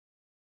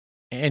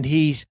 And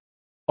he's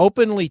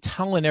openly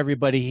telling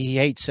everybody he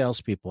hates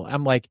salespeople.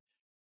 I'm like,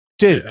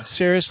 dude,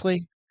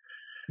 seriously?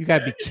 You got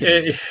to be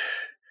kidding me.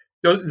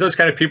 Those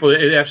kind of people,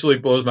 it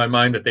absolutely blows my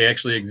mind that they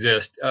actually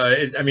exist.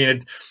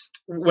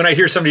 When I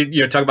hear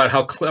somebody talk about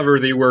how clever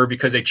they were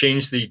because they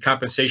changed the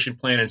compensation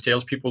plan and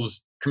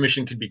salespeople's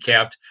commission can be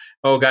capped.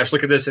 Oh gosh,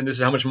 look at this, and this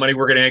is how much money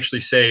we're going to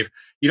actually save.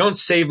 You don't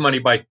save money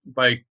by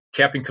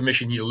capping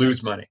commission. You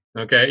lose money.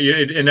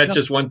 Okay, and that's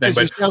just one thing.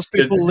 But your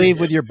salespeople leave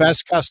with your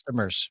best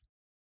customers.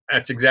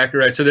 That's exactly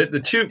right. So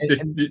there's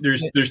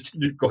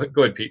go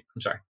ahead, Pete.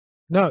 I'm sorry.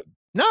 No.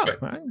 I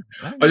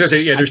was going to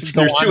say, there's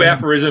 2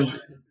 aphorisms.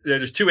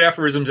 There's 2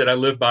 aphorisms that I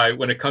live by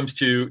when it comes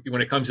to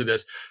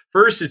this.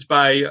 First, it's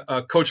by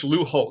Coach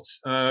Lou Holtz.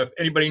 If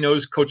anybody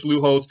knows Coach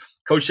Lou Holtz,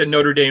 coached at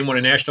Notre Dame, won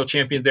a national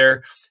champion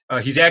there.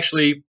 He's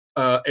actually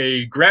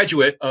a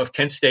graduate of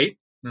Kent State.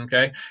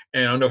 Okay,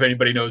 and I don't know if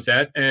anybody knows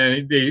that.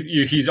 And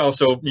he's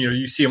also,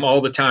 you see him all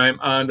the time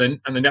on the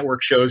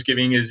network shows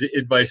giving his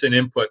advice and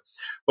input.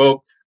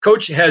 Well,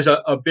 Coach has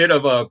a bit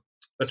of a,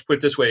 let's put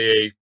it this way,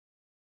 a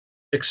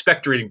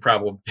expectorating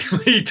problem.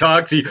 He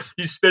talks, he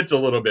spits a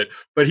little bit,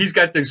 but he's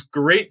got this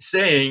great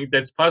saying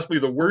that's possibly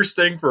the worst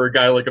thing for a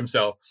guy like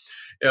himself.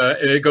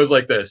 And it goes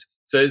like this.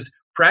 It says,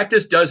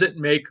 practice doesn't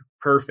make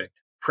perfect.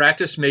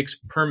 Practice makes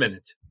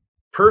permanent.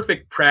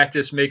 Perfect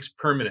practice makes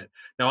permanent.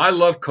 Now, I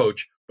love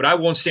Coach, but I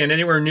won't stand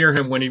anywhere near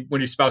him when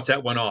he spouts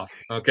that one off.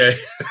 Okay.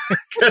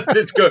 Because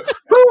it's good.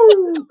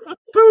 Woo,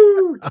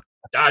 woo,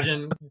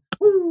 dodging.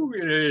 Woo.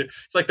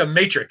 It's like the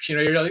Matrix,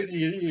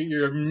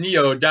 you're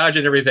Neo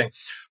dodging everything.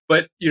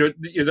 But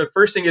the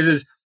first thing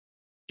is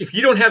if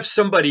you don't have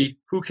somebody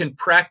who can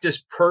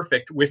practice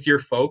perfect with your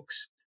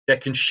folks,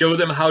 that can show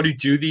them how to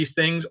do these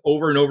things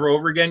over and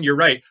over again, you're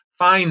right.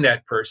 Find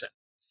that person.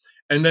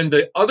 And then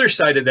the other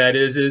side of that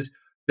is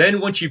then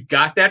once you've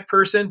got that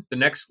person, the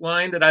next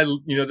line that I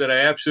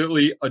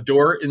absolutely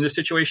adore in this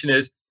situation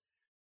is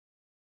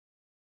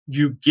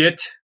you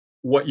get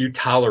what you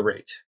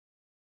tolerate.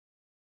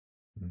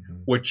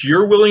 Mm-hmm. What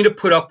you're willing to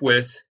put up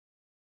with,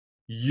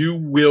 you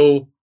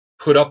will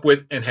put up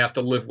with and have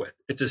to live with.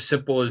 It's as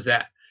simple as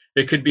that.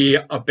 It could be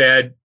a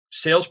bad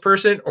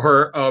salesperson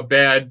or a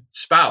bad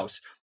spouse,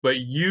 but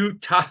you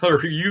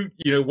tolerate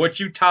what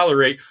you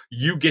tolerate,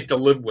 you get to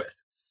live with.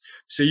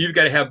 So you've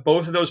got to have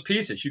both of those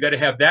pieces. You got to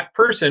have that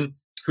person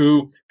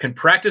who can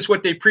practice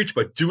what they preach,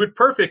 but do it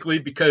perfectly,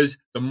 because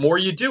the more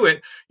you do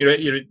it,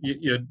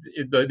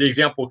 the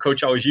example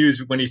coach always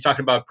used when he's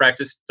talking about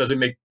practice doesn't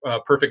make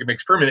perfect, it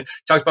makes permanent.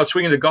 Talks about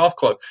swinging the golf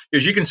club,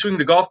 because you can swing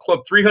the golf club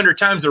 300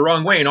 times the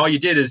wrong way, and all you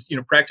did is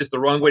practice the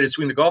wrong way to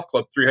swing the golf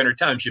club 300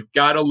 times. You've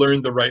got to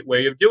learn the right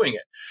way of doing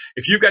it.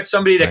 If you've got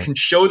somebody that can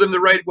show them the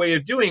right way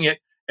of doing it,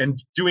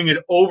 and doing it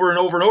over and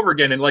over and over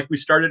again. And like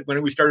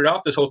when we started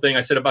off this whole thing,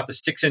 I said about the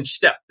 6-inch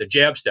step, the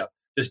jab step,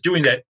 just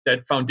doing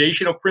that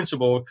foundational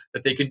principle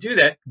that they can do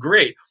that,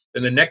 great.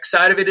 And the next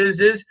side of it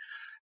is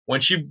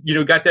once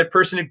you got that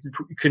person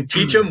who can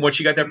teach them, once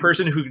you got that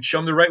person who can show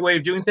them the right way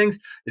of doing things,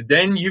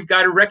 then you've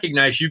got to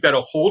recognize you've got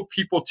to hold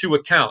people to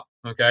account.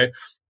 Okay.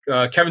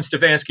 Kevin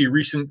Stefanski,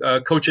 recent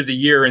coach of the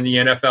year in the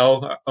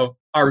NFL of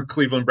our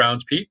Cleveland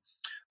Browns, Pete.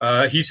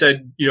 He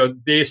said,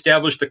 they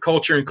established the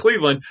culture in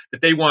Cleveland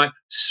that they want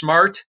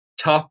smart,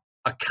 tough,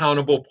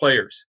 accountable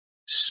players.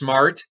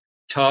 Smart,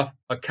 tough,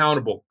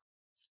 accountable.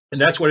 And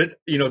that's what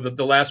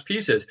the last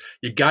piece is.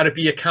 You got to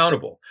be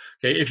accountable.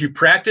 Okay. If you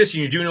practice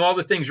and you're doing all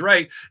the things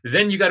right,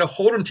 then you got to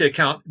hold them to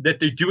account that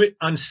they do it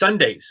on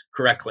Sundays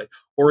correctly.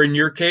 Or in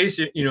your case,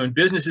 in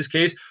business's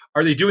case,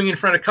 are they doing it in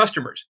front of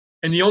customers?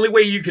 And the only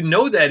way you can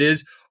know that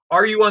is,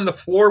 are you on the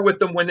floor with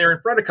them when they're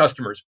in front of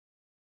customers?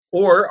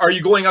 Or are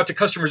you going out to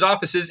customers'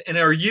 offices, and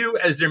are you,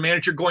 as their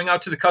manager, going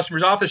out to the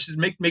customers' offices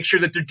to make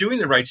sure that they're doing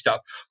the right stuff?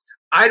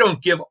 I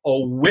don't give a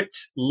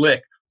whit's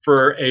lick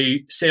for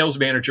a sales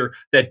manager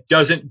that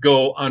doesn't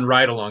go on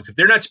ride-alongs. If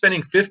they're not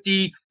spending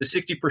 50 to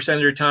 60% of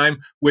their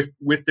time with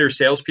their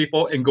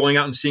salespeople and going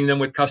out and seeing them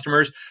with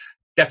customers,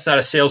 that's not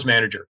a sales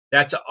manager.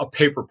 That's a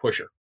paper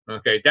pusher.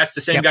 Okay, that's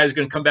the same guy who's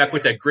going to come back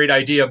with that great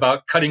idea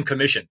about cutting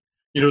commission.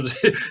 And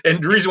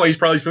the reason why he's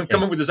probably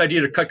coming up with this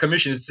idea to cut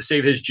commission is to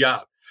save his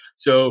job.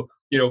 So,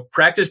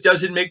 practice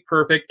doesn't make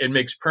perfect, it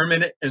makes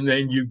permanent, and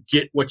then you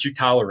get what you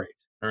tolerate.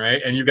 All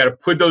right. And you've got to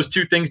put those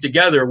two things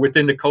together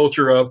within the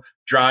culture of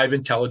drive,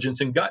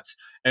 intelligence, and guts.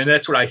 And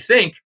that's what I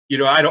think,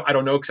 I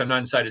don't know, because I'm not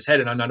inside his head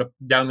and I'm not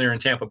down there in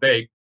Tampa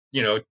Bay,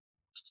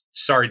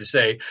 sorry to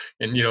say,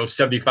 and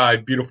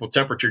 75 beautiful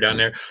temperature down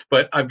there.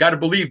 But I've got to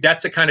believe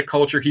that's the kind of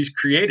culture he's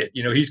created.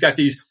 He's got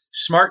these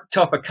smart,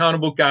 tough,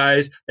 accountable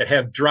guys that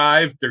have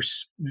drive,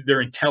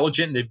 they're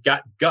intelligent, and they've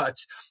got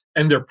guts,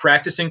 and they're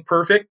practicing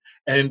perfect.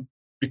 And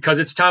because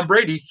it's Tom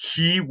Brady,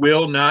 he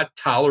will not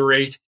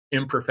tolerate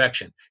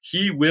imperfection.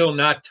 He will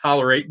not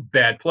tolerate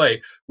bad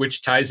play,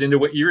 which ties into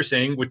what you were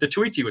saying with the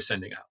tweets he was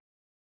sending out.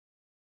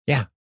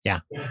 Yeah.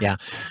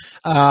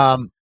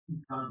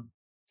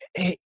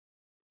 Hey,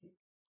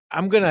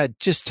 I'm going to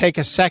just take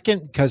a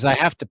second because I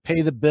have to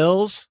pay the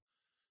bills.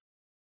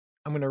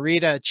 I'm going to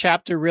read a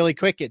chapter really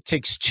quick. It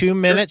takes 2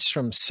 minutes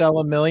from Sell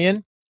a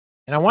Million.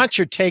 And I want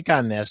your take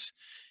on this.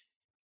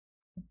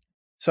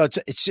 So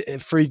it's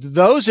for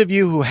those of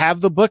you who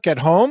have the book at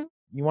home,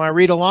 you want to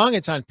read along,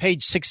 it's on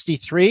page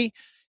 63,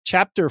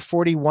 chapter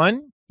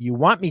 41. You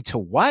want me to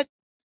what?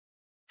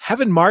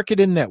 Having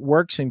marketing that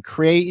works and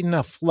creating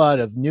a flood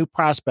of new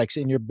prospects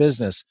in your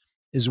business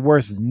is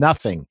worth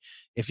nothing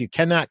if you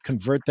cannot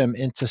convert them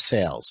into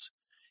sales.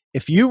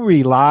 If you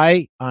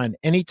rely on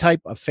any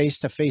type of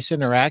face-to-face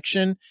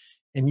interaction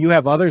and you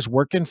have others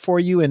working for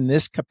you in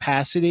this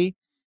capacity,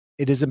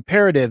 it is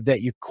imperative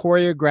that you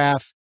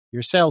choreograph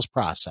your sales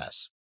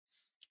process.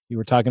 You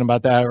were talking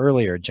about that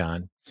earlier,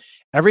 John.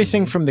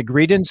 Everything from the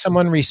greeting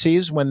someone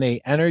receives when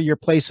they enter your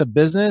place of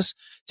business,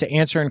 to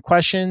answering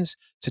questions,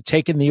 to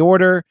taking the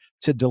order,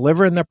 to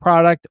delivering the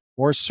product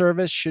or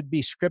service should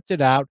be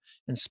scripted out,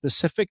 and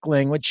specific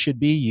language should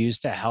be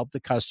used to help the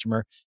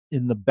customer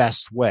in the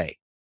best way.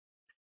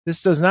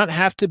 This does not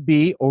have to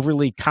be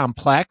overly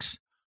complex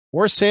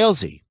or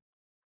salesy,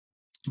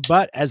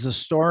 but as a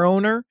store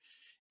owner,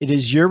 it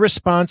is your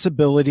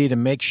responsibility to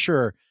make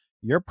sure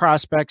your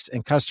prospects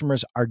and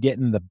customers are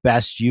getting the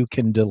best you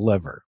can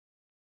deliver.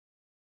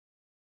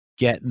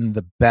 Getting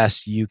the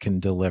best you can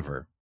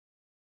deliver.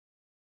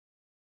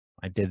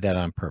 I did that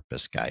on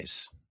purpose,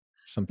 guys.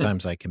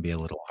 Sometimes I can be a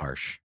little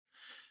harsh.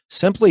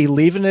 Simply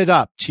leaving it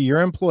up to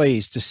your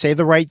employees to say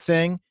the right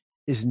thing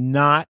is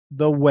not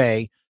the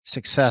way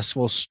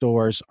successful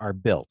stores are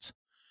built.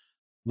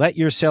 Let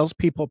your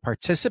salespeople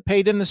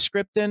participate in the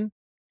scripting.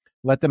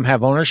 Let them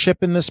have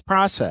ownership in this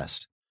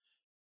process.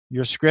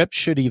 Your script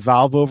should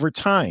evolve over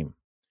time.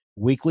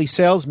 Weekly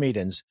sales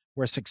meetings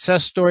where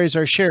success stories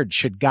are shared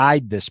should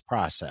guide this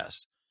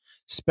process.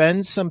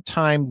 Spend some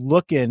time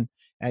looking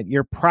at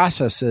your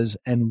processes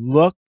and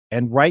look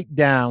and write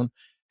down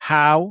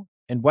how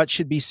and what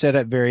should be said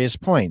at various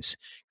points.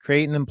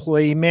 Create an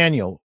employee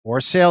manual or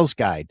sales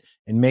guide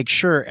and make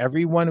sure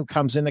everyone who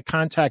comes into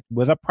contact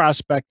with a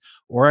prospect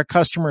or a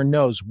customer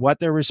knows what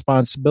their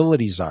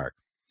responsibilities are.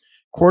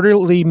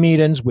 Quarterly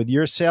meetings with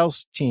your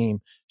sales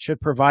team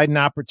should provide an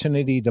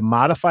opportunity to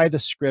modify the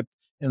script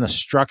in a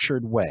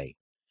structured way.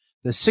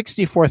 The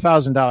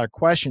 $64,000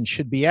 question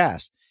should be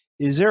asked,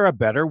 is there a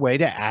better way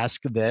to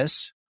ask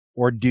this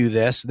or do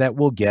this that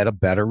will get a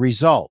better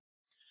result?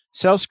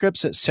 Sales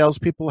scripts that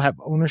salespeople have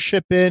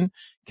ownership in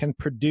can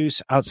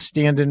produce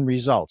outstanding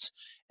results.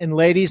 And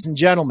ladies and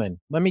gentlemen,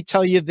 let me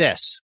tell you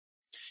this.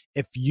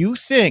 If you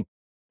think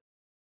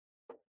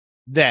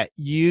that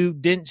you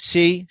didn't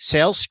see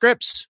sales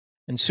scripts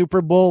in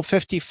Super Bowl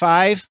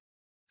 55,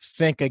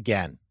 think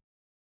again.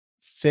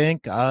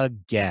 Think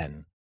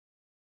again,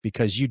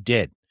 because you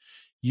did.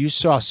 You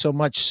saw so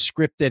much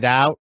scripted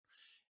out,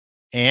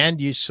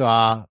 and you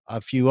saw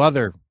a few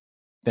other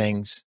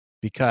things,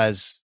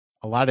 because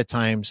a lot of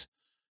times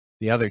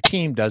the other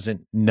team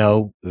doesn't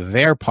know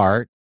their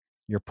part.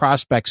 Your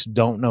prospects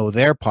don't know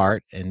their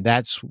part. And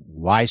that's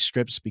why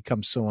scripts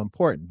become so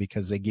important,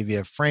 because they give you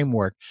a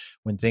framework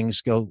when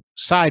things go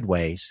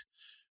sideways.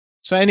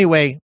 So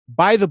anyway,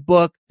 buy the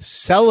book,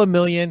 Sell a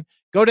Million,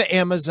 go to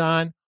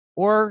Amazon,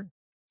 or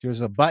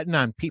there's a button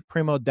on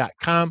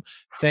PetePrimeau.com.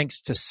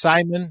 Thanks to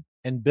Simon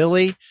and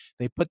Billy.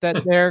 They put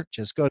that there.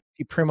 Just go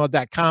to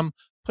PetePrimeau.com,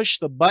 push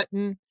the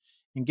button,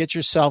 and get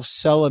yourself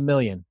Sell a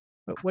Million.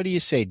 But what do you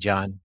say,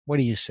 John? What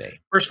do you say?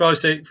 First of all, I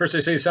say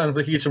it sounds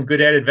like you get some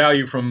good added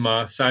value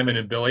from Simon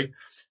and Billy.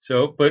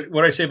 So, but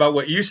what I say about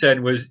what you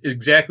said was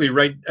exactly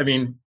right. I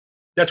mean,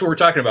 that's what we're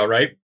talking about,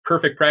 right?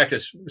 Perfect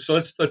practice. So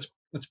let's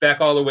back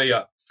all the way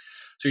up.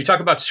 So you talk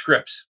about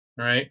scripts,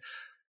 all right?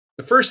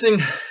 The first thing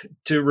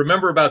to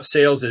remember about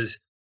sales is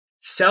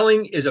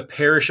selling is a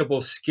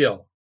perishable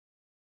skill.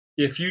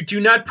 If you do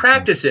not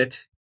practice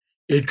it,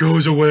 it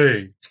goes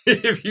away.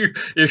 if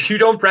you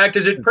don't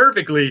practice it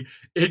perfectly,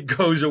 it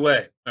goes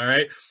away. All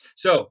right.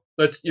 So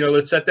let's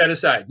set that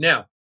aside.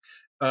 Now,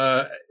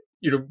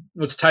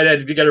 let's tie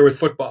that together with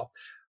football.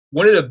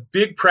 One of the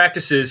big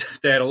practices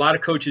that a lot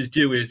of coaches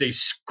do is they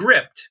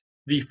script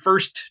the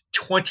first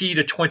 20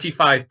 to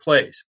 25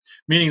 plays,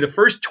 meaning the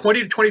first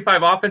 20 to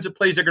 25 offensive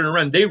plays they're going to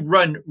run, they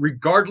run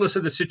regardless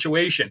of the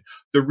situation.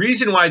 The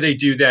reason why they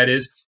do that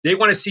is they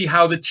want to see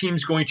how the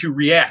team's going to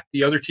react.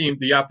 The other team,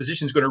 the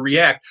opposition, is going to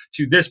react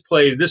to this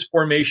play, this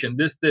formation,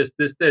 this.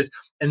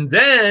 And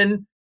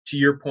then, to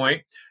your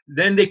point,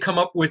 then they come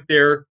up with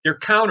their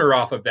counter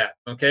off of that.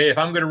 Okay, if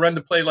I'm going to run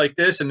the play like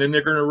this and then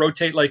they're going to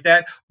rotate like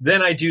that,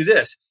 then I do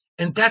this.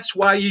 And that's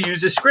why you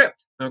use a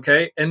script.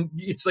 Okay. And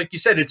it's like you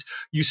said,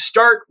 you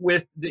start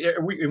with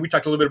we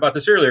talked a little bit about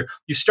this earlier.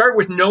 You start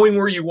with knowing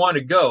where you want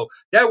to go.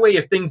 That way,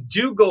 if things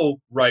do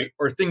go right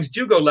or things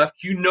do go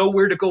left, you know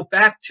where to go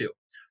back to.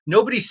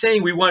 Nobody's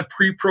saying we want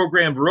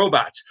pre-programmed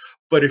robots.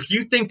 But if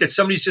you think that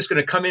somebody's just going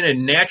to come in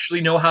and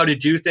naturally know how to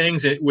do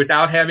things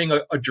without having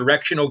a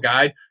directional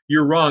guide,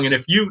 you're wrong. And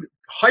if you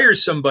hire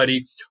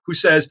somebody who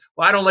says,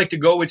 "Well, I don't like to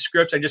go with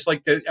scripts. I just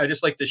like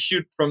to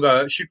shoot from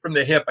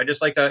the hip. I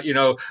just like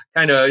to,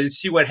 kind of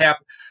see what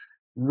happens."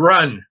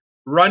 Run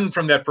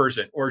from that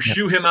person, or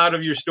shoo him out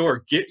of your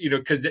store.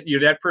 Because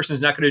that person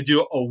is not going to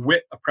do a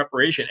whit of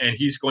preparation, and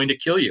he's going to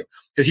kill you,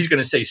 because he's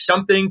going to say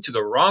something to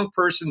the wrong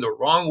person the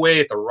wrong way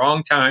at the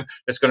wrong time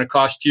that's going to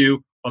cost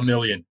you $1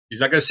 million.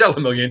 He's not going to sell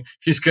 $1 million.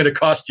 He's going to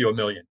cost you $1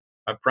 million.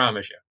 I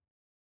promise you.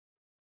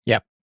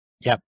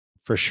 Yep,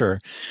 for sure.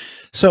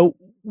 So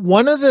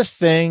one of the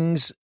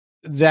things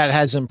that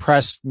has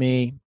impressed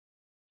me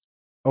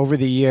over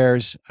the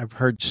years, I've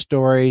heard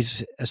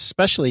stories,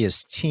 especially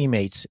his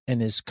teammates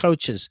and his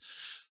coaches,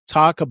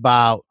 talk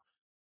about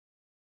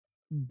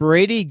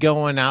Brady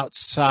going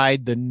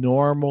outside the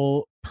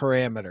normal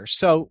parameter.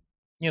 So,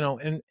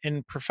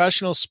 in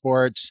professional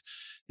sports,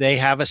 they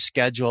have a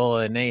schedule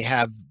and they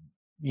have,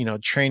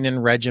 training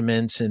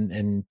regiments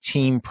and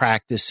team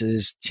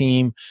practices,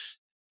 team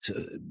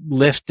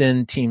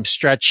lifting, team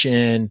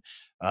stretching,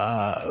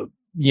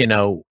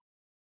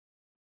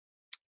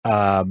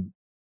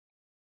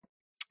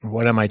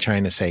 what am I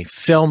trying to say?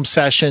 Film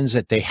sessions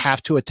that they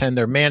have to attend.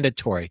 They're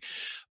mandatory.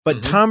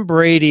 But Tom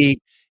Brady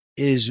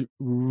is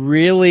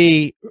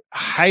really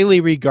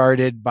highly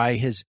regarded by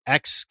his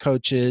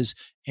ex-coaches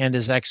and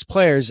his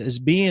ex-players as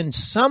being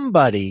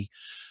somebody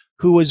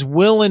who is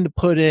willing to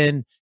put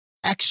in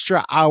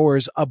extra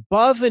hours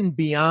above and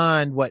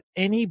beyond what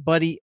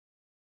anybody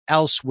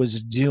else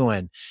was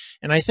doing.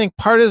 And I think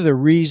part of the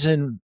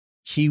reason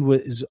he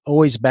was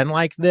always been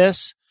like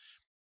this,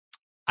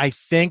 I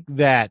think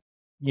that,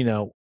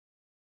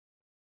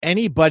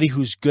 anybody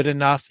who's good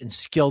enough and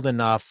skilled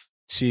enough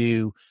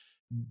to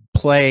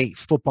play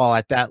football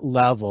at that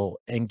level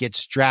and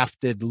gets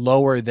drafted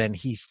lower than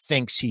he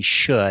thinks he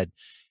should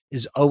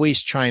is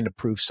always trying to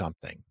prove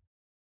something,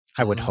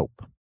 I would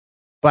hope.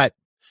 But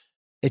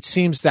it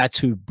seems that's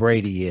who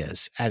Brady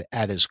is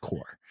at his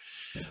core.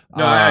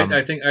 No,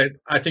 I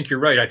think you're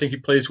right. I think he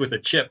plays with a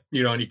chip,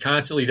 and he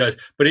constantly does.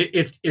 But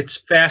it's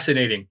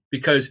fascinating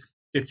because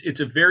it's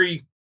a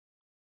very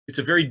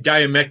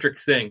diametric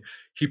thing.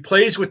 He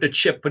plays with the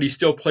chip, but he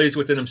still plays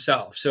within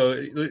himself. So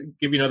I'll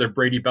give you another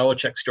Brady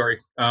Belichick story.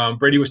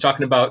 Brady was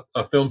talking about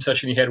a film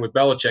session he had with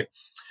Belichick,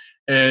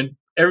 and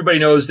everybody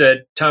knows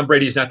that Tom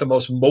Brady is not the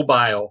most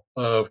mobile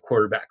of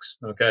quarterbacks.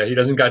 Okay, he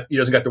doesn't got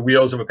the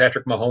wheels of a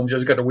Patrick Mahomes. He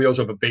doesn't got the wheels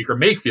of a Baker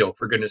Mayfield,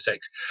 for goodness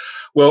sakes.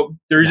 Well,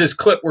 there's this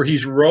clip where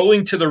he's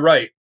rolling to the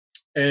right,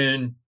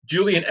 and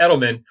Julian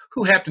Edelman,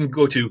 who happened to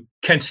go to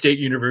Kent State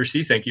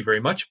University, thank you very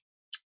much,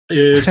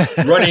 is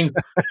running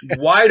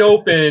wide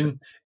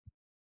open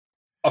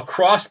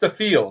across the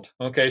field.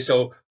 Okay,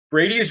 so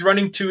Brady is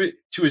running to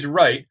his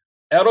right.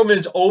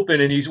 Edelman's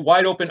open and he's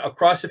wide open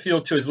across the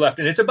field to his left.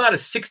 And it's about a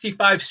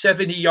 65,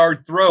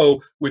 70-yard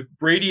throw with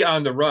Brady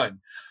on the run.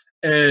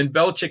 And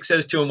Belichick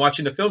says to him,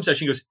 watching the film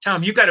session, he goes,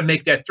 Tom, you got to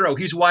make that throw.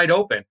 He's wide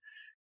open.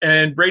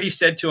 And Brady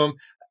said to him,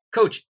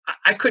 Coach,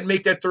 I couldn't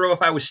make that throw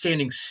if I was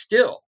standing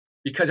still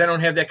because I don't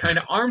have that kind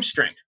of arm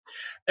strength.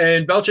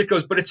 And Belichick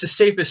goes, but it's the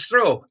safest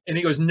throw. And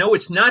he goes, no,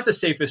 it's not the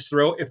safest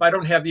throw if I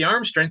don't have the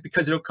arm strength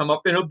because it'll come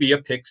up and it'll be a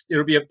pick.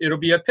 It'll be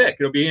a pick.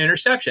 It'll be an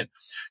interception.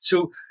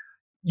 So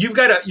you've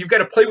got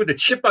to play with a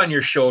chip on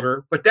your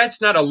shoulder, but that's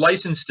not a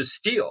license to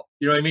steal.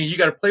 You know what I mean? You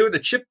got to play with a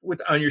chip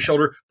on your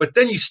shoulder, but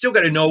then you still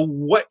got to know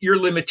what your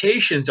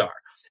limitations are.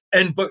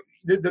 But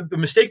the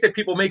mistake that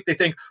people make, they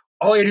think,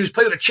 all I gotta do is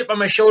play with a chip on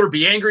my shoulder,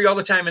 be angry all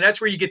the time. And that's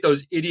where you get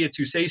those idiots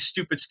who say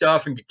stupid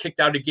stuff and get kicked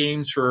out of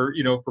games for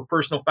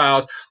personal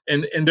fouls.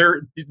 And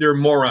they're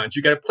morons.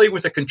 You got to play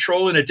with a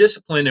control and a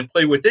discipline and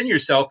play within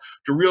yourself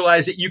to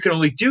realize that you can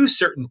only do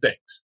certain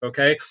things.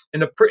 Okay.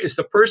 And it's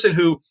the person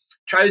who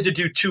tries to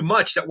do too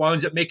much that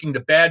winds up making the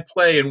bad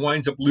play and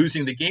winds up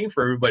losing the game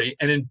for everybody.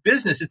 And in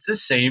business, it's the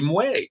same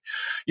way.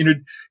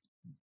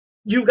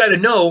 You've got to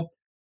know,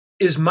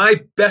 is my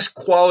best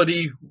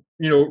quality,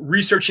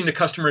 researching the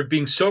customer and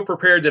being so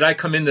prepared that I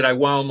come in that I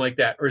wow them like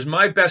that? Or is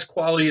my best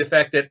quality the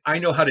fact that I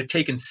know how to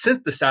take and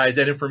synthesize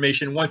that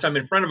information once I'm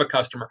in front of a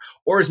customer?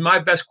 Or is my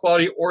best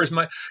quality,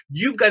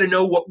 you've got to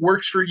know what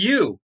works for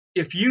you.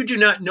 If you do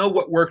not know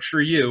what works for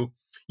you,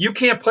 you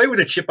can't play with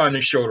a chip on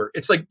his shoulder.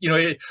 It's like, giving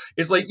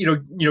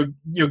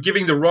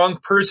the wrong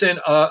person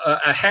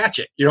a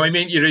hatchet. You know what I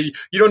mean? You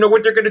don't know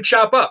what they're going to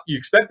chop up. You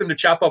expect them to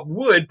chop up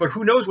wood, but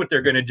who knows what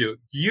they're going to do?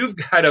 You've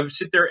got to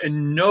sit there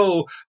and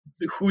know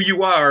who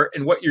you are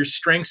and what your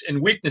strengths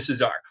and weaknesses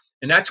are.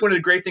 And that's one of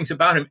the great things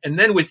about him. And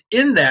then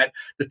within that,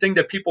 the thing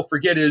that people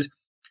forget is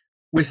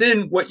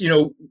within what,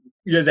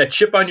 that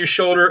chip on your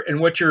shoulder and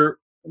what your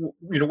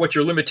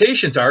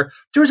limitations are,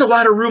 there's a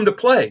lot of room to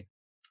play.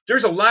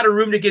 There's a lot of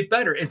room to get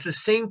better. It's the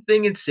same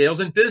thing in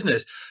sales and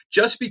business.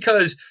 Just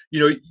because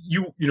you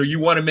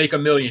want to make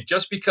 $1 million,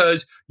 just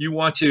because you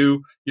want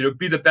to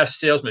be the best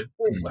salesman,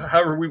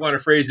 however we want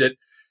to phrase it,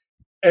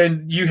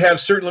 and you have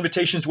certain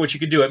limitations what you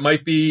can do. It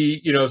might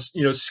be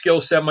skill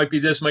set, might be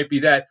this, might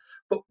be that.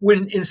 But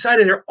when inside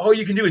of there, all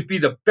you can do is be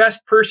the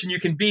best person you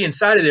can be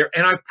inside of there.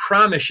 And I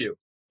promise you,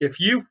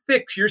 if you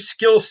fix your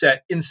skill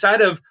set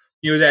inside of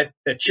that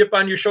chip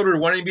on your shoulder to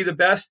wanting to be the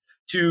best,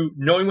 to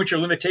knowing what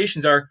your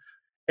limitations are,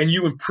 and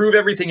you improve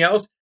everything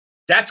else,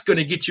 that's going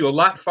to get you a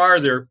lot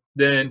farther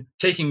than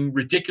taking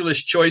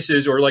ridiculous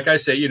choices, or like I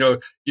say,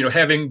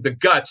 having the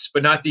guts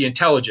but not the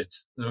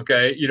intelligence.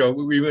 Okay,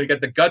 we really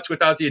got the guts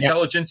without the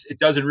intelligence. It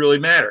doesn't really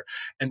matter,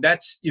 and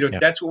that's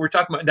that's what we're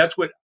talking about. That's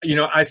what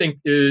I think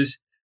is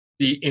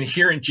the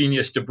inherent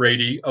genius to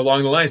Brady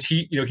along the lines.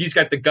 He's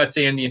got the guts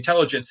and the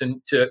intelligence, and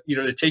to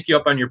take you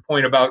up on your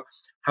point about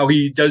how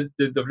he does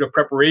the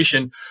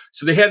preparation.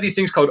 So they have these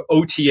things called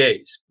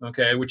OTAs,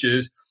 okay, which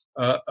is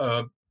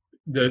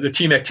the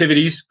team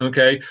activities,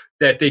 okay,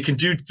 that they can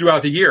do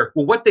throughout the year.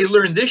 Well, what they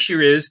learned this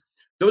year is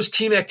those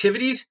team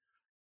activities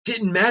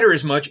didn't matter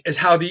as much as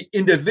how the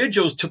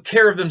individuals took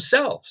care of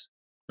themselves.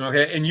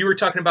 Okay. And you were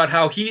talking about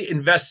how he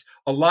invests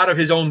a lot of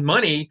his own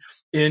money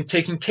in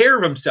taking care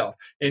of himself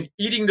and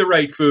eating the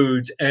right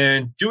foods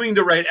and doing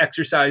the right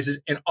exercises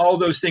and all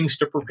those things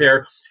to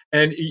prepare.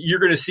 And you're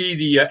going to see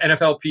the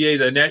NFLPA,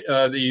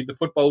 the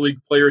Football League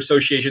Player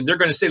Association, they're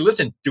going to say,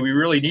 listen, do we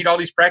really need all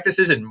these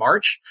practices in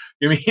March?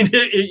 I mean,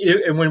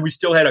 and when we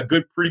still had a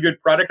pretty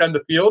good product on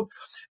the field?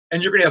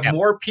 And you're going to have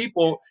more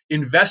people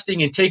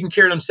investing in taking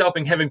care of themselves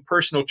and having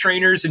personal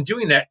trainers and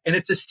doing that. And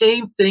it's the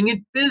same thing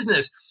in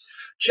business.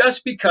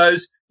 Just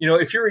because,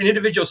 if you're an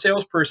individual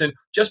salesperson,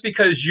 just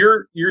because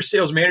your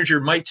sales manager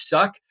might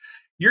suck,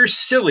 you're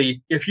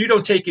silly if you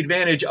don't take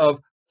advantage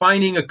of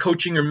finding a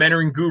coaching or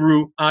mentoring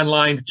guru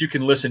online that you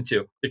can listen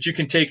to, that you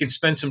can take and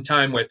spend some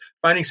time with,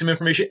 finding some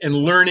information and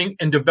learning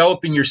and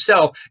developing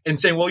yourself and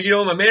saying,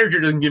 well, my manager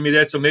doesn't give me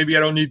that, so maybe I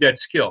don't need that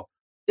skill.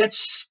 That's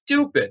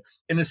stupid.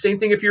 And the same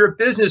thing if you're a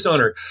business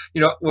owner.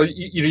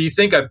 You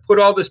think I've put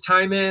all this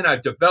time in,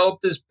 I've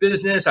developed this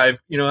business, I've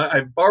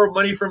borrowed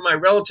money from my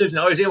relatives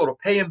and I was able to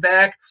pay them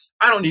back.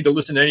 I don't need to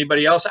listen to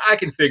anybody else. I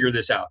can figure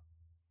this out.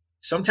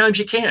 Sometimes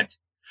you can't.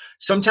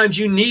 Sometimes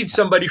you need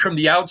somebody from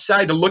the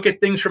outside to look at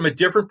things from a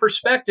different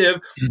perspective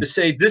to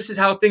say, this is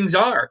how things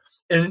are.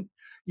 And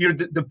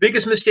the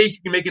biggest mistake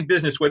you can make in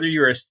business, whether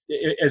you're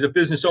as a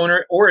business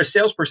owner or a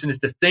salesperson, is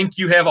to think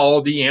you have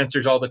all the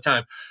answers all the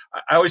time.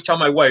 I always tell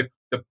my wife,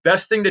 the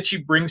best thing that she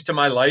brings to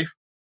my life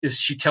is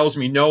she tells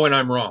me no and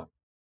I'm wrong.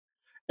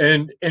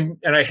 And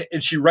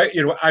she write,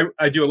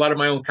 I do a lot of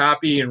my own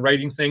copy and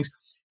writing things,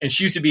 and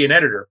she used to be an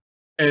editor.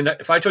 And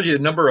if I told you the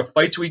number of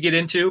fights we get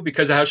into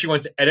because of how she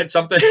wants to edit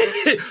something,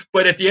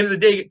 but at the end of the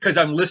day, because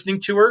I'm listening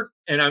to her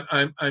and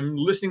I'm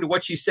listening to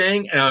what she's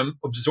saying and I'm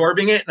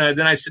absorbing it, and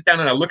then I sit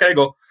down and I look at it and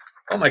go,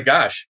 oh my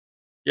gosh,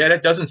 Yeah,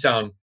 that doesn't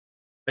sound.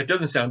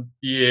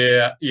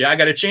 Yeah, I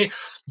got to change.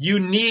 You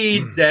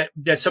need that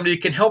somebody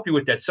can help you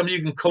with that. Somebody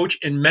who can coach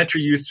and mentor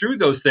you through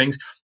those things.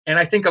 And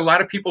I think a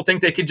lot of people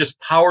think they can just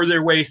power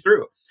their way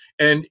through.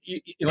 And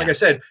like Yeah. I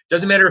said,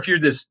 doesn't matter if you're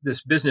this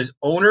business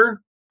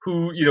owner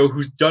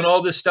who's done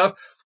all this stuff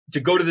to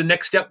go to the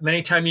next step.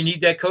 Many times you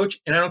need that coach.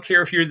 And I don't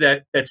care if you're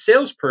that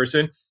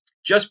salesperson.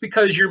 Just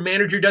because your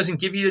manager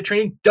doesn't give you the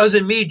training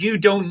doesn't mean you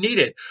don't need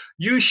it.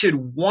 You should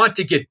want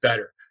to get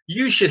better.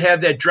 You should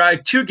have that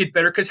drive to get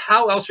better, because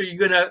how else are you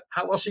gonna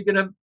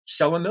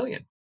sell a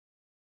million?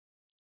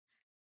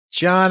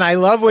 John, I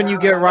love when you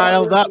get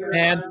riled up,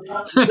 man.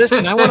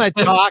 Listen, I want to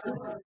talk.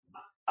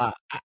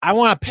 I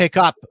want to pick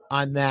up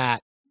on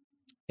that,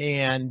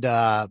 and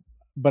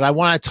but I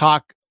want to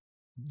talk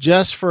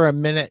just for a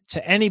minute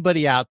to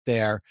anybody out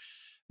there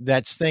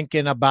that's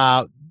thinking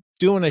about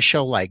doing a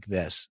show like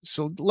this.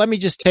 So let me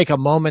just take a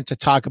moment to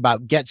talk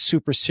about Get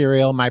Super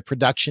Cereal, my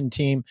production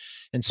team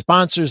and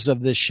sponsors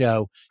of this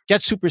show.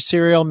 Get Super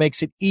Cereal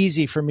makes it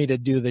easy for me to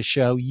do the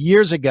show.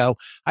 Years ago,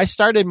 I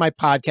started my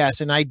podcast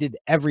and I did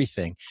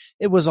everything.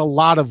 It was a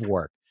lot of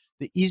work.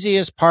 The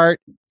easiest part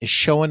is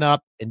showing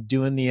up and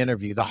doing the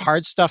interview. The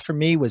hard stuff for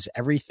me was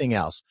everything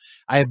else.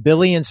 I have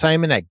Billy and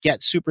Simon at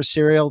Get Super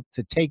Cereal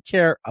to take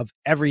care of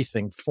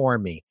everything for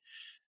me.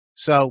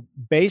 So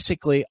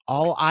basically,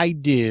 all I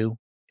do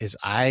is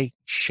I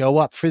show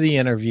up for the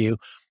interview.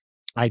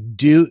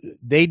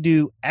 They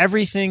do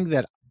everything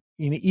that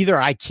either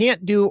I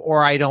can't do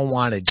or I don't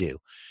want to do.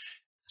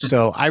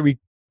 So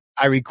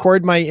I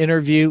record my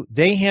interview.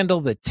 They handle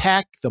the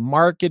tech, the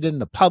marketing,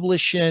 the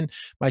publishing.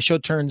 My show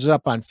turns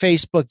up on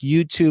Facebook,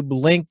 YouTube,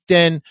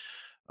 LinkedIn,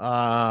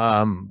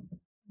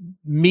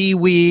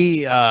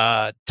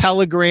 MeWe,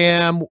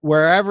 Telegram,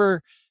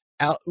 wherever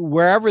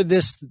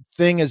this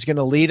thing is going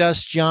to lead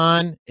us,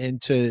 John,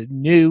 into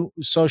new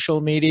social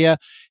media.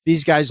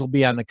 These guys will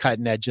be on the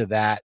cutting edge of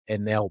that,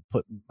 and they'll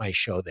put my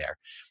show there.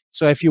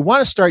 So if you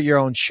want to start your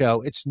own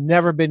show, it's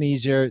never been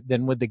easier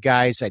than with the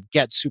guys at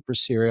Get Super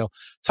Cereal.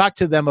 Talk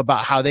to them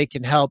about how they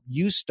can help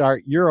you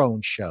start your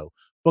own show.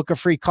 Book a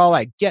free call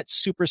at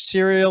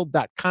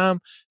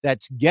getsupercereal.com.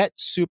 That's Get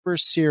Super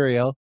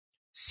Cereal,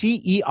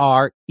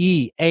 Cereal,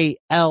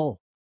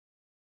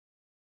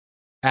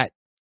 at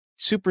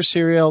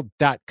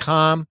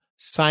supercereal.com.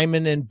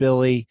 Simon and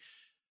Billy,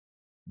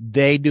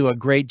 they do a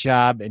great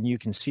job, and you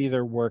can see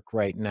their work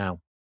right now.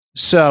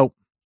 So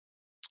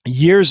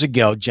years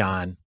ago,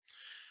 John,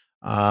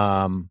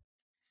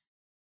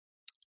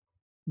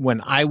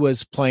 when I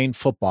was playing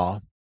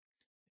football,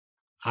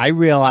 I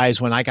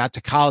realized when I got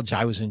to college,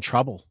 I was in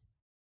trouble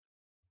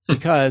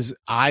because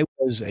I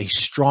was a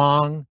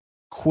strong,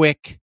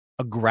 quick,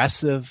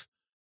 aggressive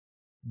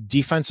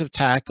defensive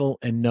tackle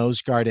and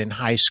nose guard in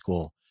high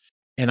school.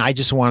 And I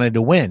just wanted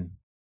to win.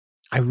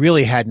 I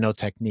really had no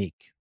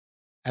technique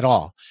at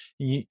all.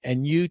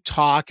 And you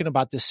talking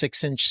about the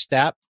 6-inch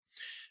step.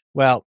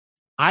 Well,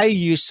 I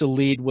used to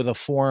lead with a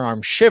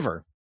forearm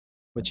shiver,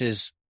 which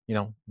is,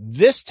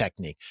 this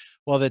technique.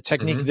 Well, the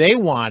technique they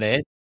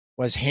wanted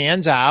was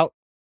hands out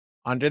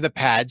under the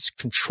pads,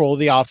 control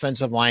the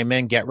offensive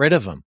lineman, get rid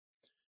of them.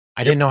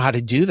 I didn't know how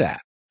to do that.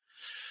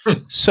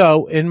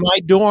 So in my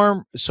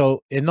dorm,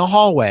 in the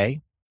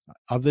hallway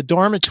of the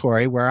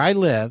dormitory where I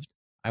lived,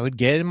 I would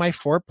get in my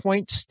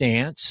 4-point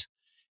stance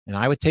and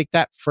I would take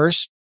that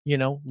first,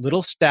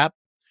 little step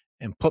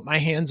and put my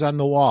hands on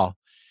the wall.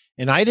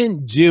 And I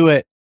didn't do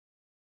it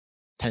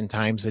 10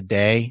 times a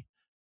day.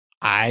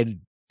 I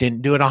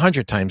didn't do it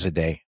 100 times a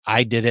day.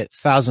 I did it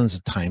thousands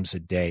of times a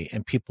day,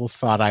 and people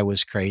thought I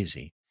was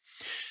crazy.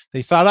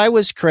 They thought I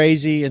was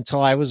crazy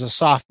until I was a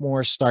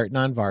sophomore starting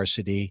on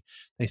varsity.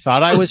 They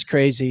thought I was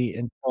crazy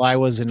until I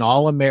was an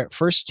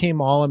first team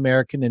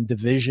All-American in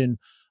Division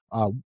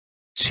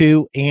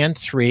 2 and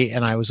 3,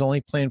 and I was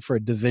only playing for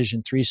a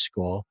Division 3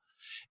 school.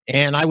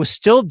 And I was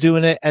still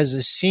doing it as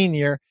a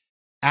senior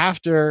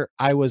after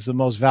I was the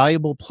most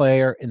valuable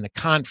player in the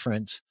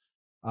conference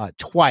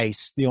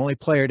twice, the only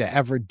player to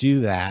ever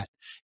do that,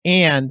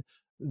 and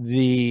a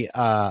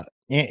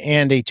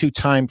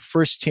 2-time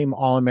first team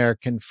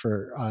All-American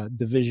for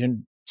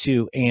Division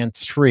 2 and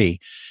 3.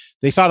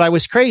 They thought I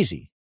was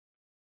crazy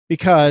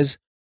because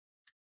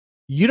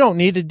you don't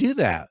need to do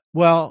that.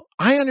 Well,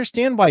 I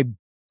understand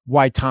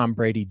why Tom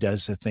Brady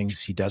does the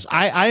things he does.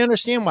 I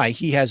understand why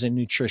he has a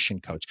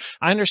nutrition coach.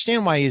 I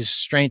understand why he's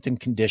strength and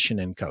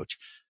conditioning coach.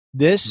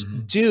 This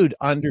dude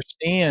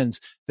understands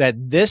that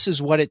this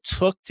is what it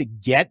took to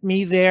get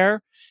me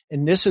there,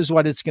 and this is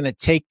what it's going to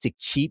take to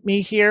keep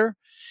me here.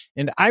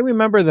 And I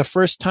remember the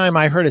first time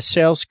I heard a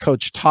sales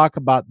coach talk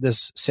about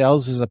this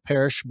sales as a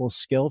perishable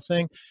skill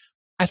thing,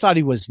 I thought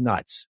he was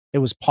nuts. It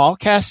was Paul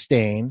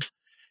Castaigne,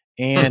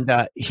 and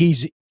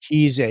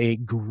he's a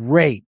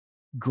great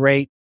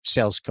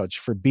sales coach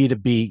for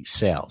B2B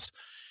sales.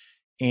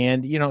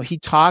 And, he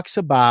talks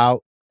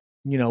about,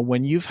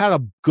 when you've had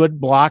a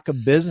good block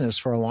of business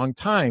for a long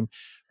time,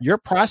 your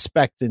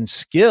prospecting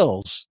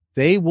skills,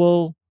 they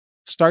will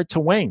start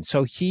to wane.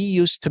 So he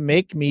used to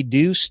make me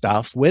do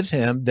stuff with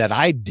him that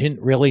I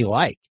didn't really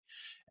like.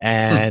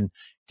 And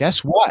Guess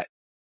what?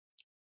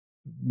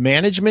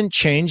 Management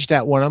changed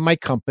at one of my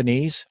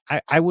companies.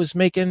 I was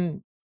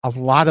making a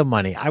lot of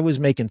money. I was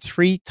making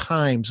 3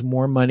 times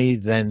more money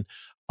than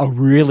a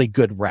really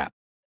good rep,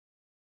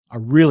 a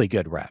really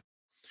good rep.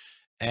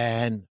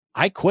 And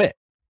I quit.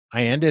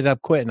 I ended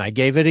up quitting. I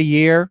gave it a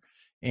year.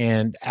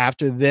 And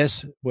after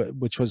this,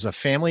 which was a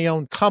family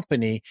owned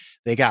company,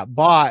 they got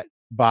bought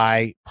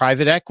by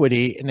private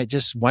equity and it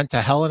just went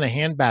to hell in a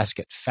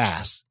handbasket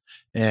fast.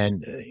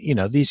 And,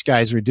 these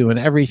guys were doing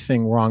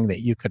everything wrong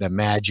that you could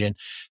imagine.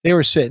 They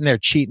were sitting there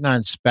cheating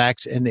on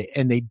specs and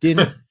they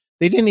didn't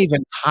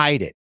even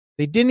hide it.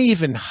 They didn't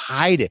even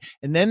hide it.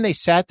 And then they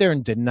sat there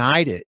and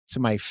denied it to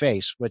my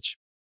face, which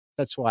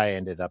that's why I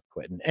ended up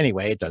quitting.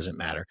 Anyway, it doesn't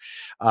matter.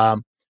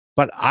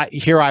 But I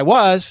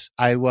was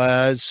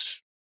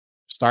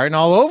starting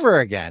all over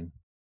again.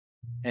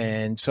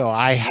 And so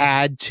I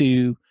had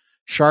to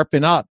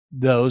sharpen up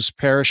those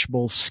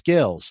perishable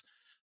skills.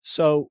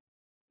 So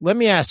let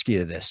me ask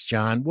you this,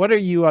 John. What are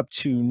you up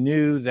to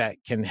new that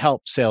can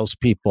help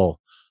salespeople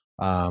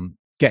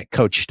get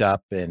coached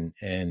up and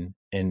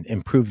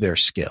improve their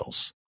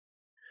skills?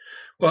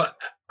 Well,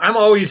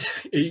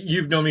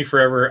 you've known me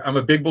forever. I'm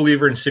a big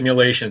believer in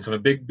simulations. I'm a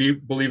big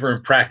believer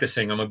in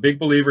practicing. I'm a big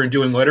believer in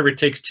doing whatever it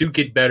takes to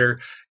get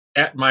better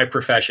at my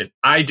profession.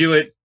 I do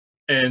it,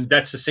 and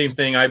that's the same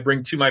thing I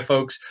bring to my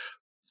folks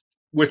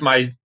with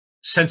my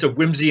sense of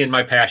whimsy and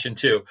my passion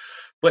too.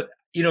 But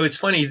it's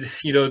funny,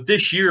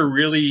 this year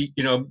really,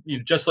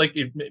 just like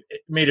it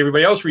made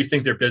everybody else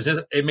rethink their business,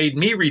 it made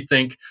me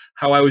rethink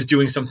how I was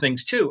doing some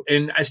things too.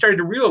 And I started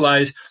to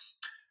realize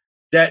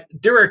that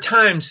there are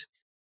times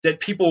that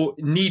people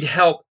need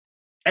help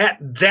at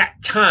that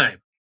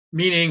time,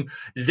 meaning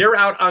they're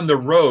out on the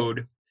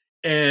road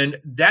and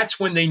that's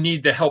when they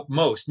need the help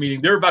most,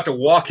 meaning they're about to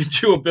walk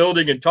into a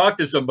building and talk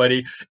to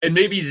somebody. And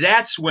maybe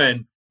that's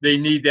when they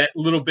need that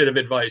little bit of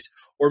advice.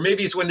 Or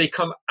maybe it's when they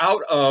come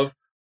out of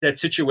that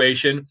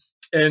situation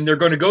and they're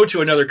going to go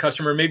to another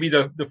customer. Maybe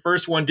the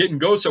first one didn't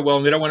go so well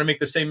and they don't want to make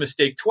the same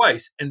mistake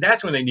twice. And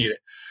that's when they need it.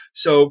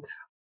 So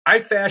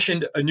I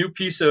fashioned a new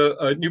piece of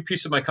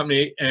my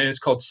company, and it's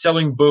called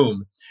Selling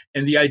Boom.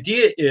 And the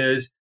idea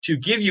is to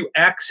give you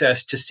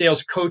access to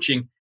sales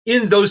coaching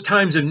in those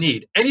times of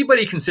need.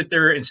 Anybody can sit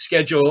there and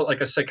schedule, like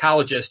a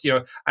psychologist.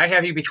 I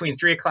have you between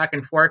 3:00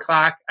 and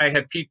 4:00. I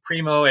have Pete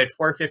Primeau at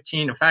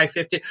 4:15 and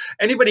 5:50.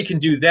 Anybody can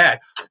do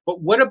that.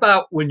 But what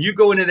about when you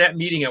go into that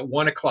meeting at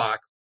 1:00?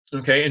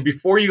 Okay, and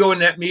before you go in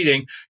that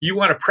meeting, you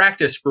want to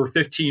practice for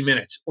 15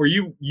 minutes, or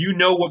you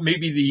know what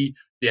maybe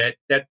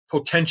that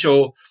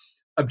potential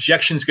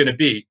objection is going to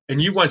be,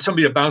 and you want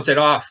somebody to bounce it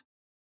off,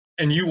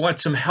 and you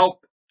want some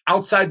help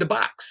outside the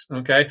box.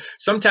 Okay,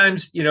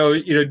 sometimes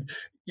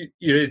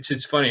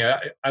it's funny.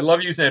 I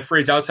love using that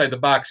phrase outside the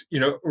box.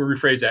 Or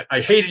rephrase that.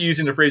 I hated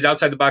using the phrase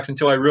outside the box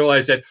until I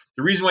realized that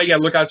the reason why you got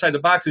to look outside the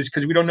box is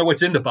because we don't know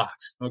what's in the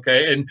box.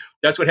 Okay, and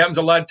that's what happens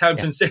a lot of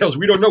times in sales.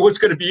 We don't know what's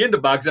going to be in the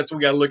box. That's why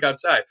we got to look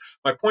outside.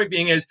 My point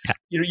being is,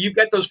 you've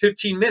got those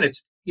 15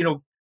 minutes.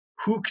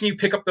 Who can you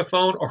pick up the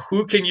phone, or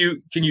who can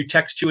you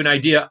text to an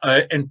idea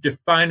and to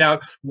find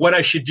out what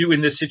I should do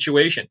in this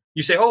situation?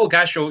 You say, oh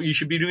gosh, you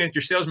should be doing it with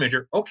your sales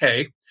manager.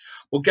 Okay,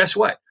 well, guess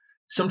what?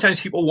 Sometimes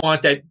people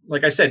want that,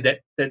 like I said,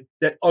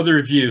 that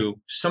other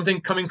view, something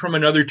coming from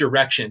another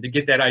direction to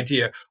get that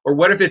idea. Or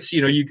what if it's,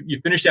 you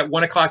finished that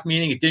 1:00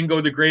 meeting, it didn't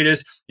go the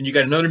greatest, and you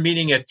got another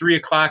meeting at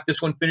 3:00.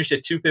 This one finished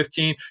at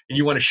 2:15, and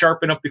you want to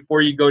sharpen up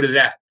before you go to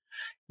that.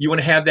 You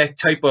want to have that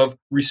type of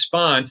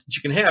response that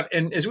you can have.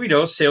 And as we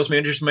know, sales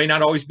managers may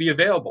not always be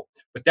available,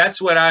 but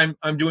that's what I'm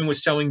doing with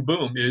Selling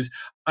Boom. Is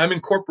I'm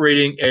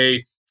incorporating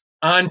a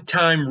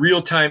on-time,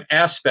 real-time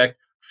aspect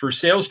for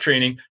sales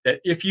training, that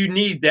if you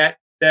need that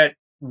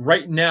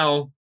right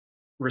now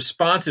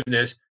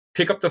responsiveness,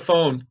 pick up the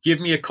phone, give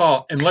me a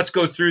call, and let's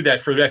go through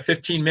that for that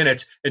 15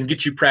 minutes and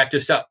get you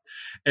practiced up.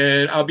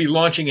 And I'll be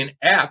launching an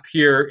app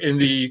here in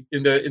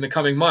the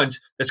coming months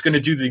that's going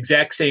to do the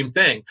exact same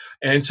thing.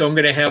 And so I'm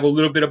going to have a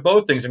little bit of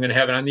both things. I'm going to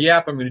have it on the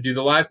app. I'm going to do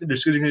the live.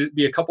 There's going to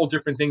be a couple of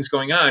different things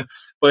going on,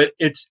 but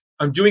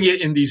I'm doing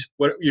it in these,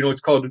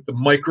 it's called the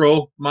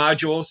micro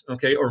modules,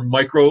 okay, or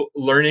micro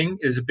learning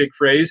is a big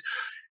phrase.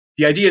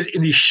 The idea is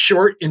in these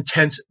short,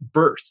 intense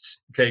bursts,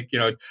 okay.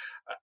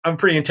 I'm a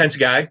pretty intense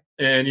guy,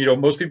 and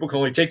most people can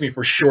only take me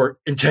for short,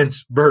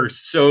 intense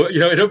bursts. So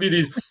it'll be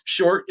these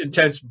short,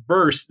 intense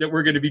bursts that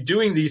we're going to be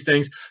doing these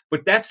things.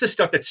 But that's the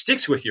stuff that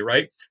sticks with you,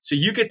 right? So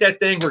you get that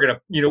thing. We're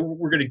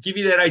gonna give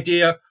you that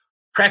idea,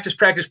 practice,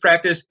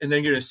 and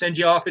then you're gonna send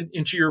you off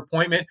into your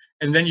appointment.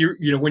 And then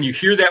when you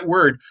hear that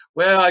word,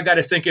 well, I got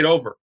to think it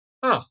over.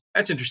 Oh,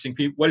 that's interesting,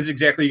 Pete. What is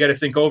exactly you got to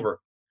think over?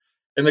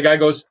 And the guy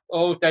goes,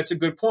 oh, that's a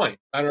good point.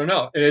 I don't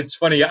know. And it's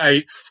funny.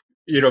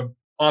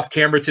 Off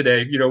camera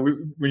today,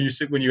 when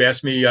you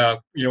asked me,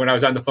 when I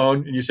was on the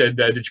phone and you said,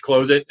 did you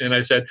close it? And I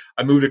said,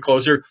 I moved it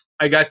closer.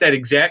 I got that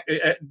exact,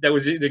 that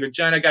was it. They go,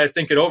 John, I got to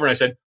think it over. And I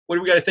said, what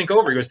do we got to think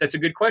over? He goes, that's a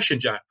good question,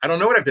 John. I don't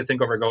know what I have to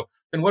think over. I go,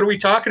 then what are we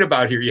talking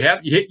about here?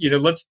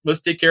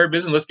 Let's take care of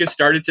business. Let's get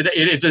started today.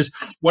 It's just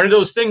one of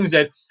those things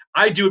that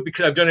I do it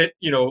because I've done it,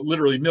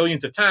 literally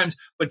millions of times.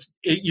 But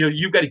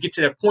you've got to get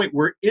to that point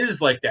where it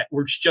is like that,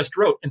 where it's just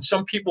rote. And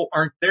some people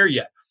aren't there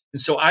yet.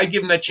 And so I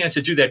give them that chance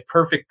to do that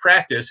perfect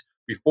practice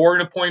before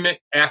an appointment,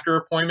 after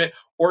appointment,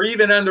 or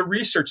even on the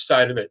research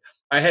side of it.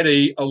 I had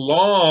a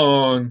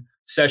long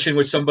session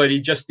with somebody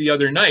just the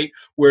other night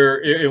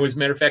where it was,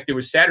 matter of fact, it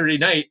was Saturday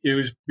night. It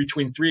was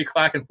between 3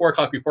 o'clock and 4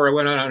 o'clock before I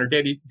went on our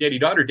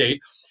daddy-daughter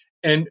date.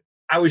 And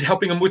I was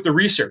helping him with the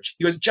research.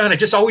 He goes, John, I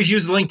just always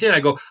use LinkedIn. I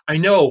go, I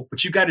know,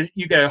 but you got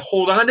to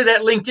hold on to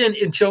that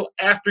LinkedIn until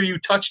after you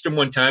touched them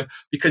one time,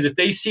 because if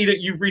they see that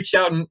you've reached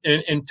out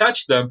and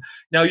touched them,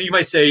 now you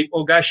might say,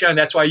 oh gosh, John,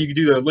 that's why you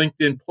do the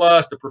LinkedIn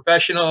Plus, the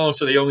professional,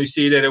 so they only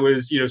see that it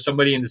was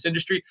somebody in this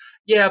industry.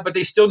 Yeah, but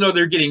they still know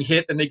they're getting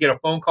hit, and they get a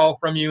phone call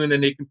from you, and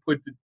then they can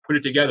put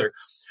it together.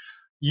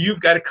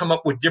 You've got to come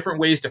up with different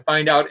ways to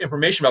find out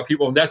information about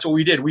people. And that's what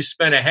we did. We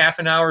spent a half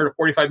an hour to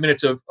 45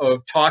 minutes of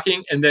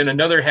talking, and then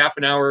another half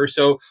an hour or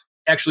so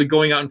actually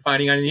going out and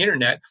finding on the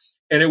internet.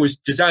 And it was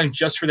designed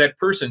just for that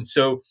person.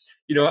 So,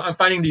 I'm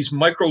finding these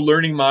micro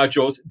learning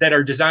modules that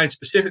are designed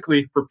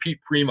specifically for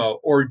Pete Primeau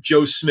or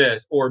Joe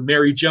Smith or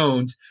Mary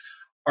Jones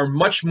are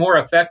much more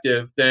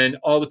effective than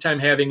all the time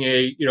having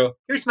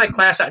here's my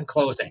class on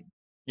closing.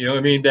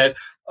 That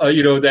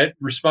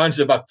responds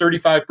to about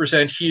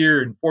 35%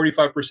 here and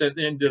 45%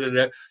 in.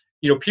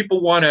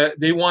 People want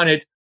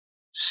it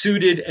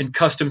suited and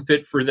custom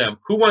fit for them.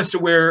 Who wants to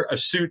wear a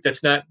suit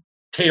that's not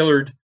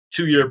tailored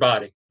to your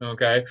body?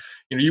 Okay.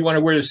 You want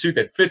to wear the suit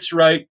that fits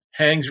right,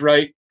 hangs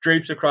right,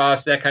 drapes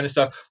across, that kind of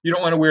stuff. You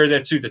don't want to wear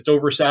that suit that's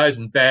oversized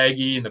and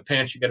baggy and the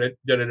pants you got to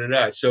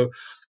da-da-da-da. So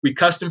we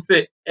custom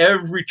fit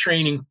every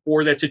training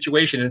for that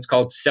situation. And it's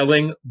called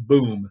Selling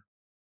Boom.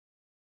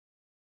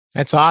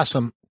 That's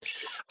awesome.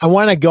 I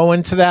want to go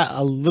into that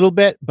a little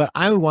bit, but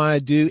I want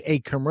to do a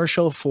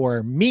commercial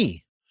for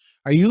me.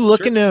 Are you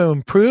looking to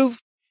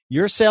improve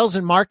your sales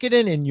and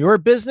marketing in your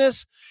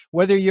business?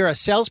 Whether you're a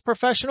sales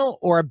professional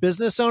or a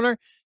business owner,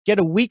 get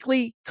a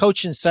weekly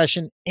coaching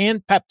session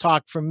and pep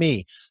talk from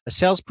me, a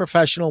sales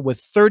professional with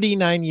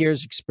 39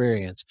 years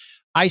experience.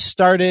 I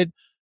started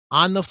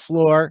on the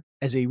floor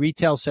as a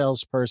retail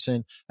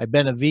salesperson. I've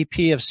been a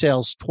VP of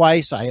sales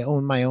twice. I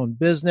own my own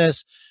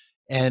business,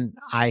 and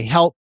I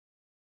help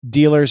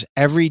dealers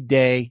every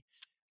day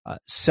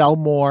sell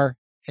more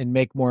and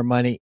make more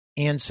money,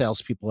 and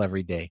salespeople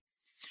every day.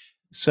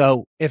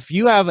 So if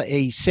you have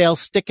a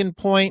sales sticking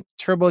point,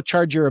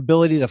 turbocharge your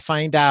ability to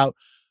find out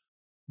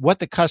what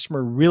the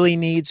customer really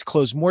needs,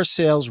 close more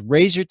sales,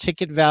 raise your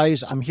ticket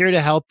values. I'm here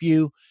to help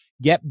you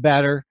get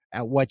better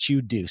at what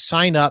you do.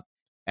 Sign up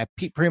at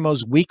Pete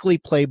Primeau's weekly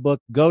playbook.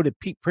 Go to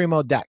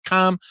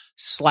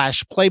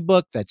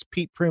peteprimeau.com/playbook. That's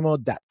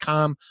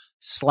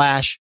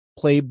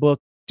peteprimeau.com/playbook.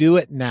 Do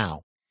it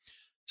now.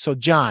 So,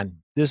 John,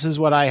 this is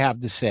what I have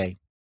to say.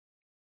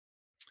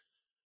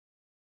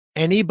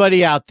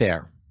 Anybody out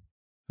there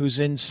who's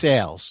in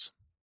sales,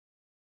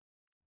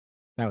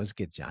 that was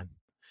good, John.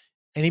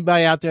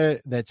 Anybody out there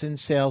that's in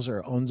sales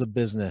or owns a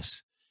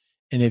business,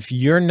 and if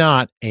you're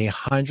not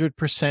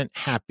 100%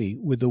 happy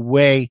with the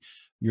way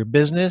your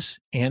business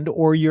and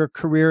or your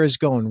career is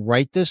going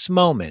right this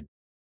moment,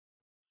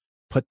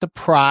 put the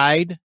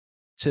pride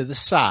to the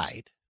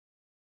side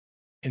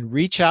and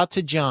reach out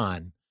to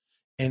John.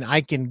 And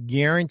I can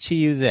guarantee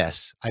you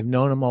this. I've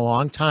known him a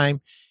long time.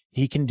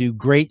 He can do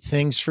great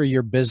things for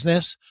your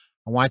business.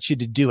 I want you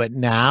to do it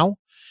now.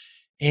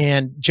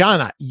 And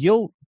John,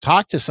 you'll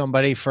talk to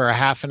somebody for a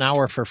half an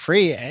hour for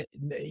free,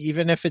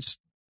 even if it's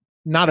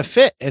not a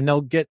fit, and they'll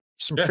get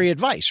some free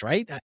advice,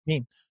 right? I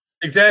mean,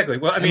 exactly.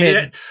 Well,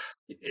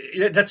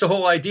 that's the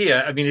whole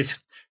idea. I mean,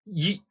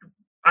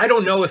 I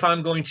don't know if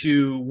I'm going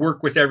to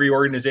work with every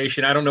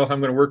organization. I don't know if I'm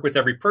going to work with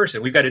every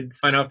person. We've got to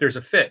find out if there's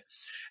a fit.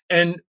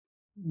 And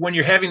when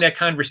you're having that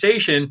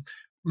conversation,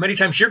 many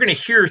times you're going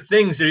to hear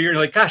things that you're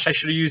like, gosh, I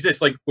should have used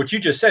this. Like what you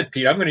just said,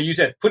 Pete, I'm going to use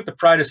that. Put the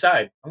pride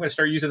aside. I'm going to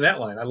start using that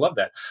line. I love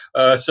that.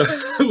 So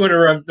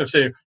whenever I'm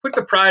saying, put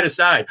the pride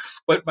aside.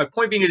 But my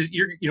point being is,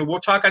 we'll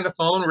talk on the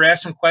phone. We'll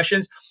ask some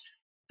questions.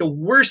 The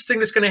worst thing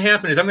that's going to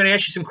happen is I'm going to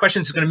ask you some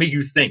questions that's going to make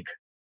you think.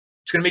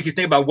 It's going to make you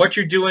think about what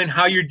you're doing,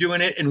 how you're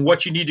doing it, and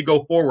what you need to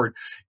go forward.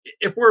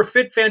 If we're a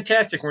fit,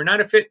 fantastic. We're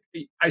not a fit.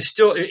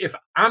 If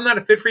I'm not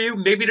a fit for you,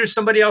 maybe there's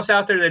somebody else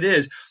out there that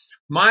is.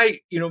 My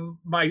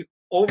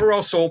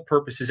overall sole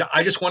purpose is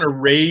I just want to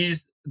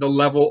raise the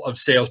level of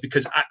sales,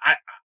 because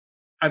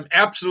I'm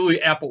absolutely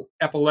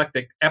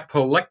apoplectic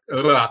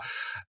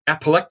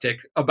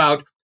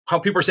about how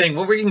people are saying,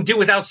 well, we can do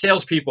without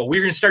salespeople.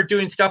 We're going to start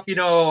doing stuff,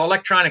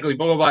 electronically,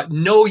 blah, blah, blah.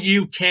 No,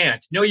 you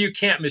can't. No, you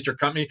can't, Mr.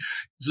 Company.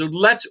 So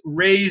let's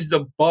raise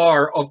the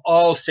bar of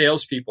all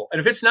salespeople. And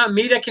if it's not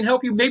me that can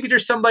help you, maybe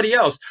there's somebody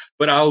else.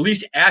 But I'll at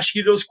least ask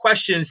you those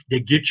questions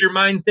to get your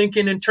mind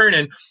thinking and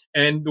turning.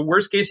 And the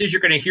worst case is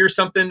you're going to hear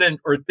something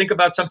or think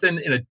about something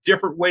in a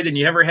different way than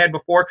you ever had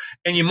before.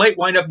 And you might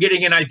wind up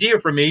getting an idea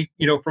from me,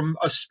 from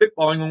us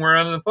spitballing when we're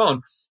on the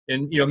phone.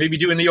 and maybe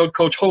doing the old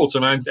Coach Holtz,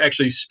 and I'm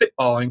actually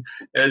spitballing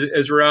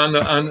as we're on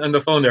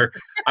the phone there.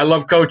 I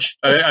love Coach.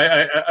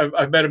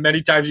 I've met him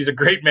many times. He's a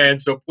great man.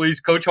 So please,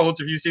 Coach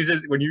Holtz, if you see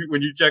this, when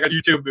you check out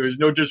YouTube, there's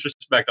no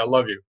disrespect. I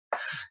love you.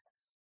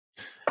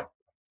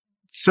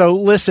 So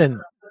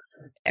listen,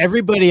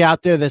 everybody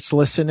out there that's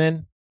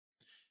listening,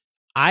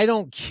 I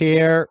don't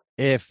care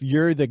if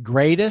you're the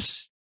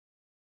greatest.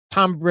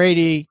 Tom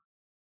Brady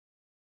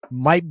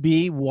might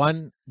be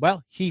one.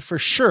 Well, he for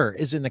sure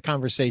is in the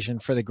conversation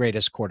for the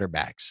greatest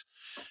quarterbacks.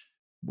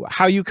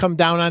 How you come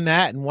down on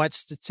that and what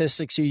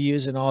statistics you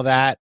use and all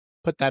that,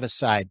 put that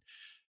aside.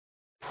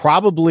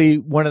 Probably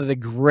one of the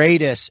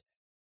greatest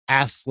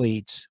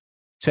athletes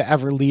to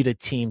ever lead a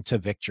team to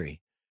victory.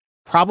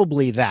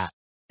 Probably that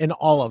in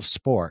all of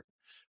sport.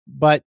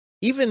 But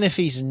even if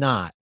he's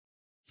not,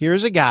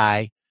 here's a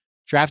guy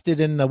drafted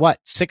in the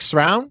sixth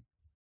round?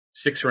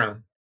 Sixth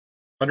round.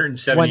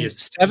 170,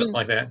 something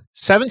like that.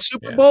 7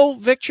 Super Bowl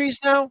victories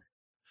now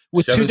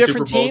with 2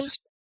 different teams?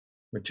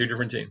 With 2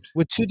 different teams.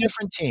 With 2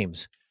 different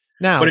teams.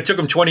 Now, but it took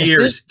him 20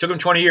 years. It took him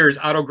 20 years.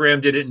 Otto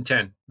Graham did it in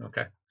 10.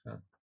 Okay. So.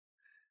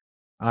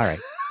 All right.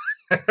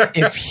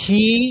 If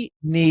he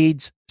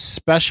needs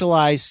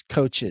specialized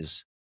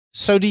coaches,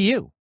 so do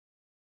you.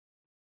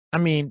 I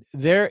mean,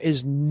 there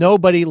is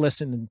nobody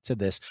listening to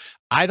this.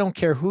 I don't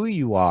care who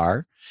you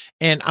are.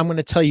 And I'm going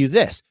to tell you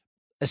this,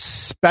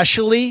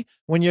 especially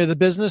when you're the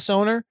business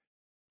owner.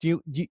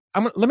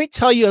 Let me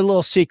tell you a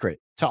little secret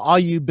to all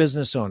you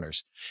business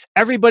owners.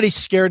 Everybody's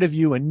scared of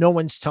you and no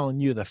one's telling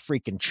you the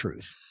freaking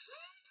truth.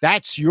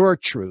 That's your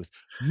truth.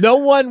 No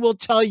one will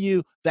tell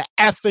you the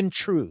effing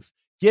truth.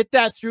 Get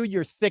that through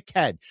your thick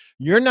head.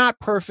 You're not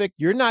perfect.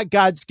 You're not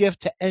God's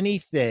gift to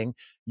anything.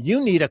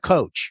 You need a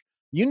coach.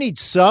 You need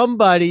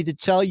somebody to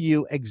tell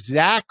you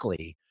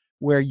exactly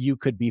where you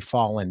could be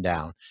falling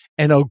down.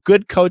 And a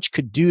good coach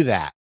could do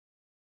that.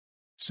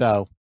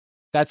 So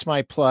that's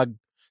my plug.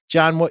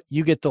 John,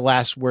 you get the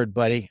last word,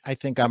 buddy. I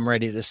think I'm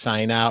ready to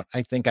sign out.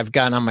 I think I've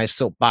gotten on my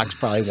soapbox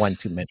probably one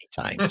too many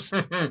times.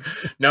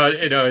 No,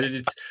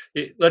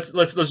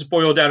 let's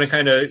boil down and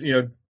kind of,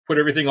 put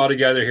everything all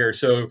together here.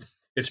 So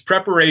it's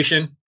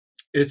preparation.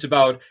 It's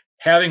about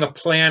having a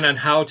plan on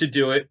how to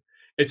do it.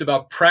 It's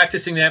about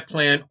practicing that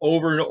plan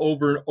over and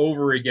over and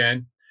over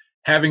again,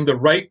 having the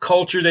right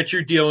culture that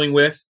you're dealing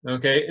with,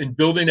 okay, and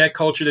building that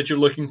culture that you're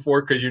looking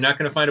for, because you're not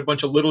going to find a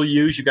bunch of little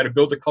U's. You've got to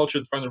build a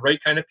culture from the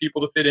right kind of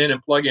people to fit in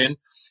and plug in.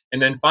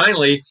 And then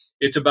finally,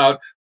 it's about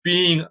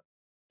being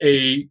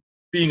a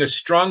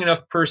strong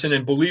enough person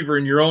and believer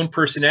in your own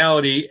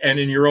personality and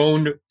in your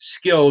own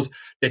skills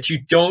that you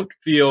don't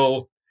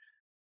feel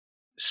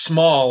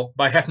small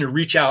by having to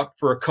reach out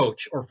for a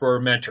coach or for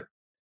a mentor.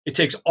 It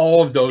takes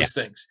all of those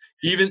things.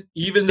 Even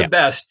the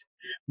best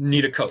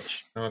need a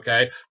coach,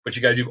 okay? But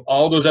you got to do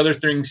all those other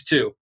things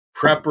too.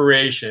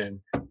 Preparation,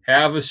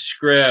 have a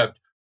script,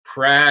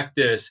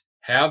 practice,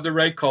 have the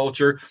right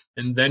culture,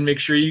 and then make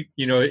sure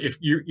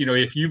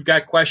if you've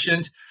got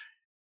questions,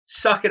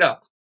 suck it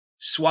up.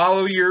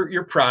 Swallow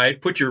your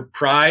pride, put your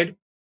pride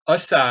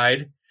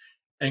aside,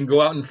 and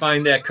go out and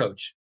find that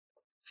coach.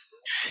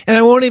 And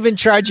I won't even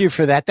charge you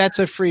for that. That's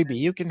a freebie.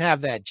 You can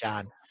have that,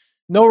 John.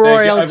 No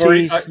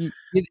royalties.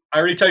 I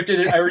already typed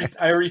it.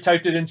 I already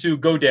typed it into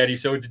GoDaddy,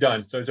 so it's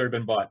done. So it's already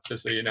been bought.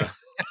 Just so you know.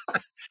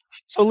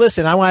 So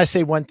listen, I want to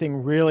say one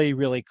thing really,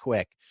 really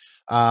quick.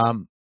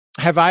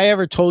 Have I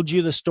ever told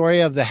you the story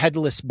of the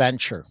headless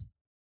bencher?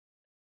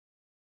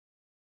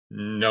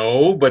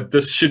 No, but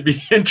this should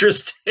be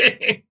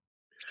interesting.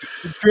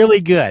 It's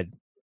really good.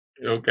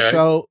 Okay.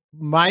 So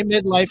my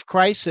midlife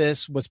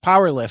crisis was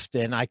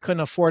powerlifting. I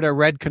couldn't afford a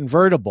red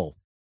convertible,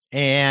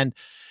 and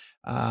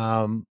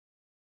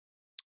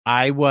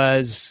I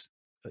was,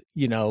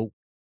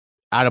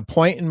 at a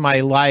point in my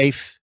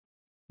life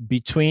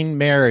between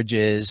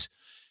marriages,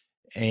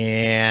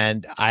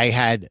 and I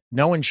had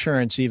no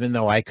insurance, even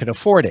though I could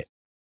afford it.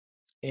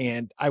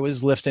 And I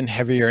was lifting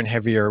heavier and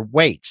heavier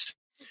weights.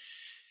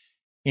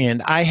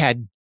 And I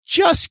had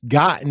just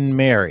gotten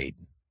married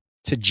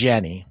to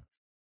Jenny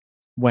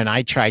when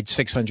I tried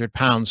 600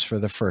 pounds for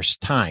the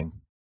first time.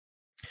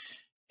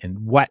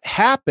 And what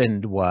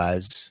happened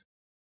was,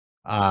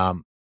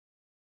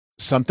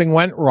 something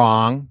went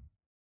wrong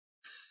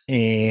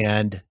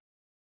and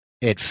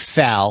it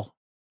fell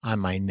on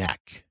my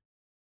neck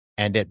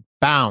and it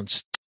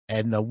bounced,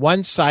 and the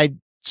one side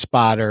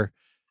spotter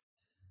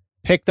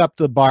picked up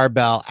the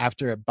barbell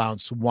after it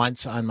bounced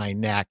once on my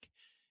neck,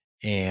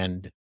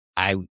 and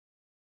I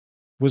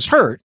was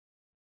hurt,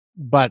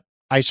 but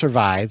I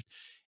survived,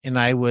 and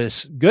I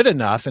was good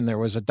enough. And there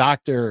was a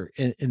doctor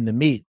in the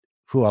meet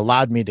who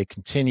allowed me to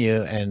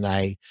continue, and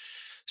I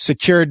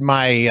secured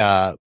my,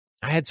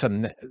 I had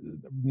some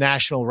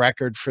national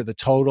record for the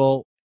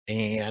total,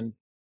 and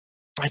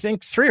I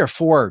think 3 or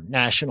 4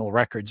 national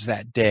records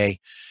that day.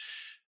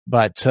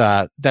 But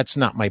that's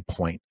not my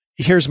point.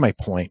 Here's my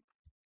point.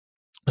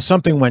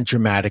 Something went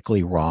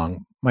dramatically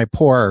wrong. My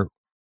poor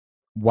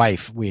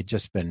wife, we had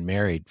just been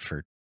married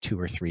for 2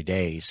 or 3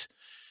 days.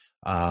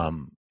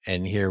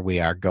 and here we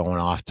are going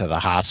off to the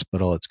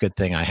hospital. It's a good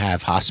thing I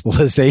have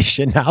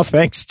hospitalization now,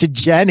 thanks to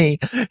Jenny.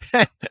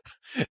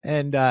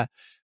 And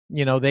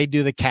they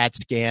do the CAT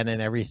scan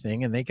and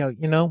everything, and they go,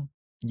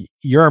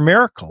 you're a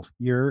miracle.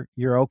 You're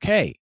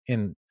okay.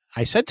 And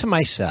I said to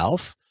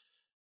myself,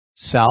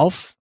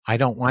 I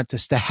don't want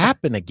this to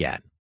happen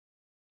again.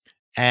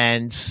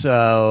 And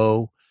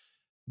so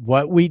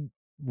what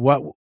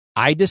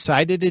I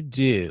decided to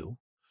do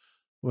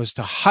was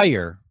to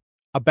hire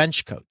a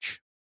bench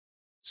coach.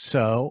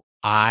 So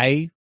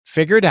I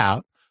figured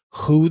out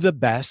who the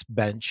best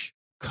bench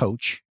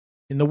coach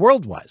in the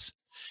world was.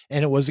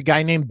 And it was a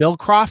guy named Bill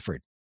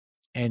Crawford.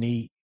 And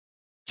he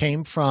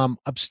came from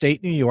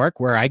upstate New York,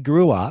 where I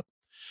grew up.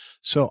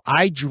 So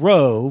I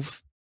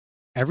drove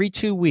every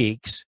 2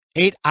 weeks,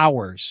 8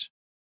 hours,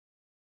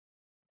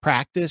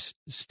 practice,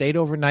 stayed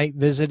overnight,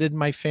 visited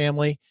my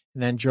family,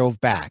 and then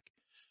drove back.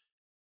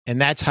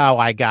 And that's how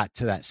I got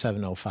to that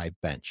 705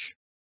 bench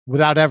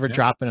without ever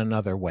dropping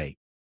another weight.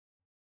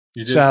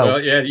 You did well.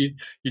 Yeah, you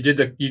did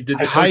the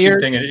coaching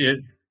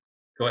thing.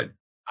 Go ahead.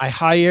 I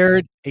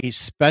hired a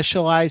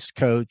specialized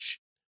coach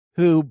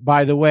who,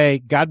 by the way,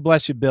 God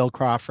bless you, Bill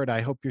Crawford.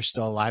 I hope you're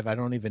still alive. I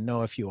don't even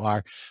know if you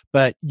are,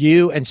 but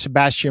you and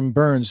Sebastian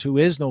Burns, who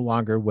is no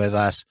longer with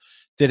us,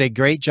 did a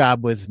great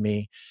job with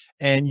me.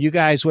 And you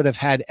guys would have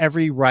had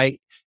every right.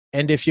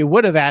 And if you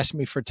would have asked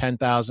me for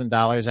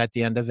 $10,000 at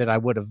the end of it, I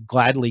would have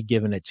gladly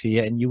given it to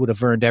you, and you would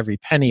have earned every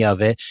penny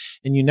of it.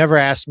 And you never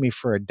asked me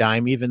for a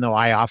dime, even though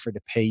I offered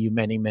to pay you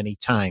many, many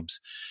times.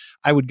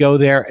 I would go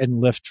there and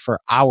lift for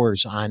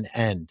hours on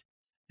end.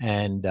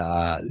 And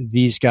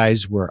these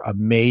guys were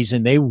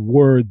amazing. They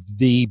were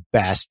the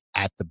best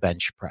at the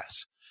bench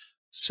press.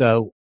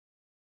 So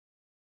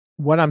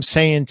what I'm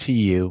saying to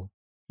you,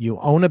 you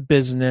own a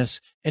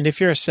business. And if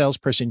you're a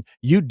salesperson,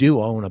 you do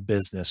own a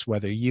business,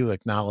 whether you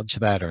acknowledge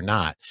that or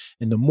not.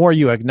 And the more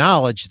you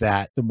acknowledge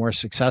that, the more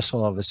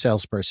successful of a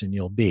salesperson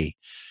you'll be.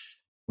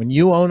 When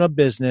you own a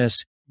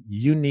business,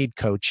 you need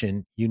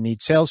coaching. You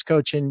need sales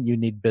coaching. You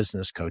need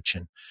business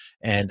coaching.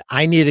 And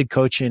I needed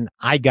coaching.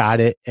 I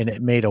got it. And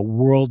it made a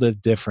world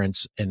of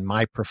difference in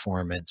my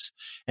performance.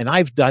 And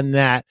I've done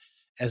that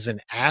as an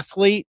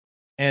athlete,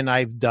 and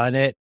I've done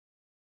it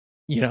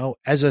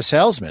as a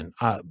salesman.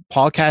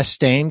 Paul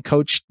Castaigne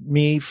coached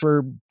me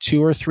for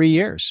 2 or 3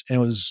 years, and it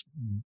was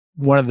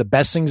one of the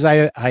best things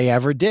I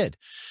ever did.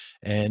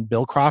 And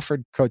Bill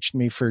Crawford coached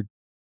me for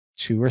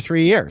 2 or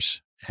 3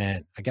 years.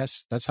 And I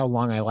guess that's how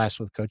long I last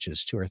with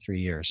coaches, 2 or 3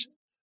 years.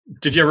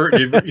 Did you ever,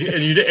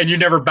 and you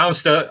never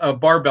bounced a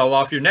barbell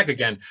off your neck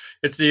again?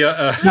 It's the,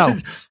 no.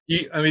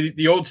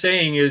 The old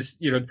saying is,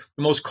 the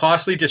most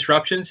costly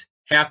disruptions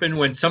happen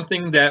when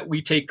something that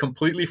we take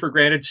completely for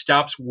granted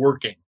stops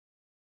working.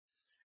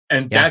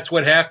 And that's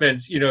what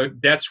happens.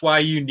 That's why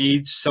you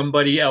need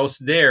somebody else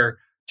there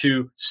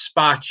to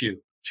spot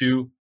you,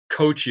 to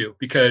coach you,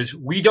 because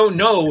we don't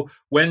know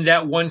when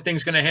that one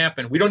thing's going to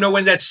happen. We don't know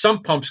when that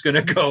sump pump's going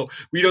to go.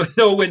 We don't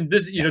know when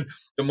this, the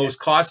most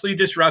costly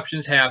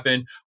disruptions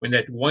happen when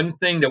that one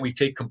thing that we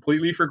take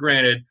completely for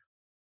granted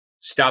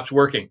stops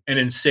working. And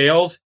in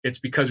sales, it's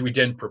because we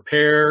didn't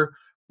prepare.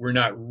 We're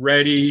not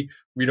ready.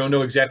 We don't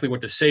know exactly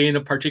what to say in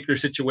a particular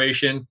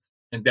situation.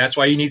 And that's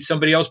why you need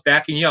somebody else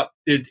backing you up.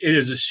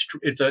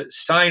 It's a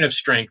sign of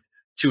strength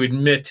to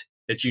admit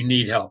that you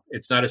need help.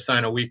 It's not a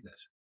sign of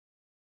weakness.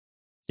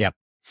 Yep.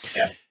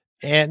 Yeah.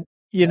 And,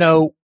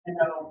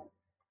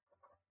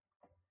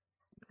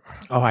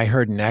 I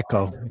heard an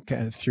echo. It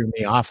kind of threw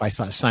me off. I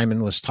thought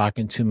Simon was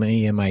talking to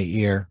me in my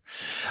ear.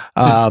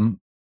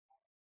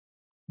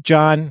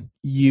 John,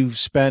 you've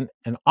spent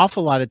an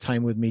awful lot of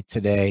time with me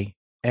today,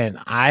 and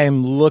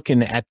I'm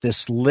looking at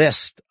this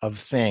list of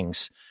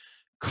things: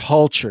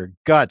 culture,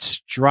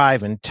 guts,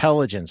 drive,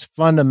 intelligence,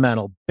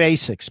 fundamental,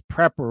 basics,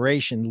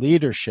 preparation,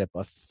 leadership,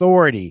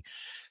 authority,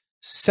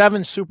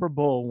 7 Super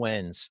Bowl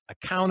wins,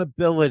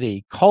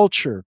 accountability,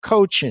 culture,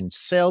 coaching,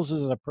 sales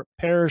is a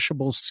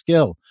perishable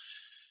skill.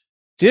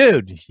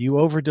 Dude, you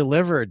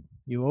over-delivered.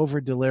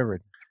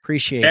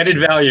 Appreciate you.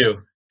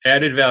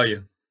 Added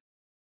value.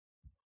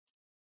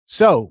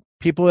 So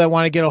people that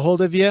want to get a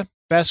hold of you,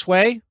 best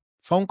way,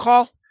 phone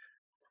call?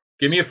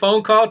 Give me a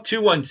phone call,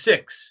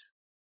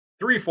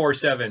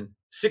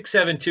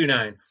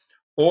 216-347-6729.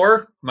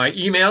 Or my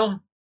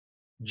email,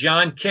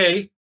 John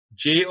K,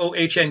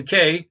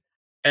 JOHNK,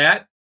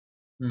 at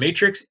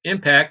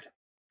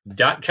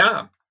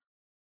matricimpact.com.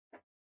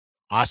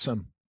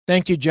 Awesome.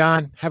 Thank you,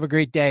 John. Have a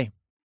great day.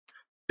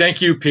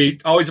 Thank you,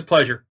 Pete. Always a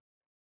pleasure.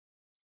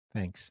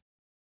 Thanks.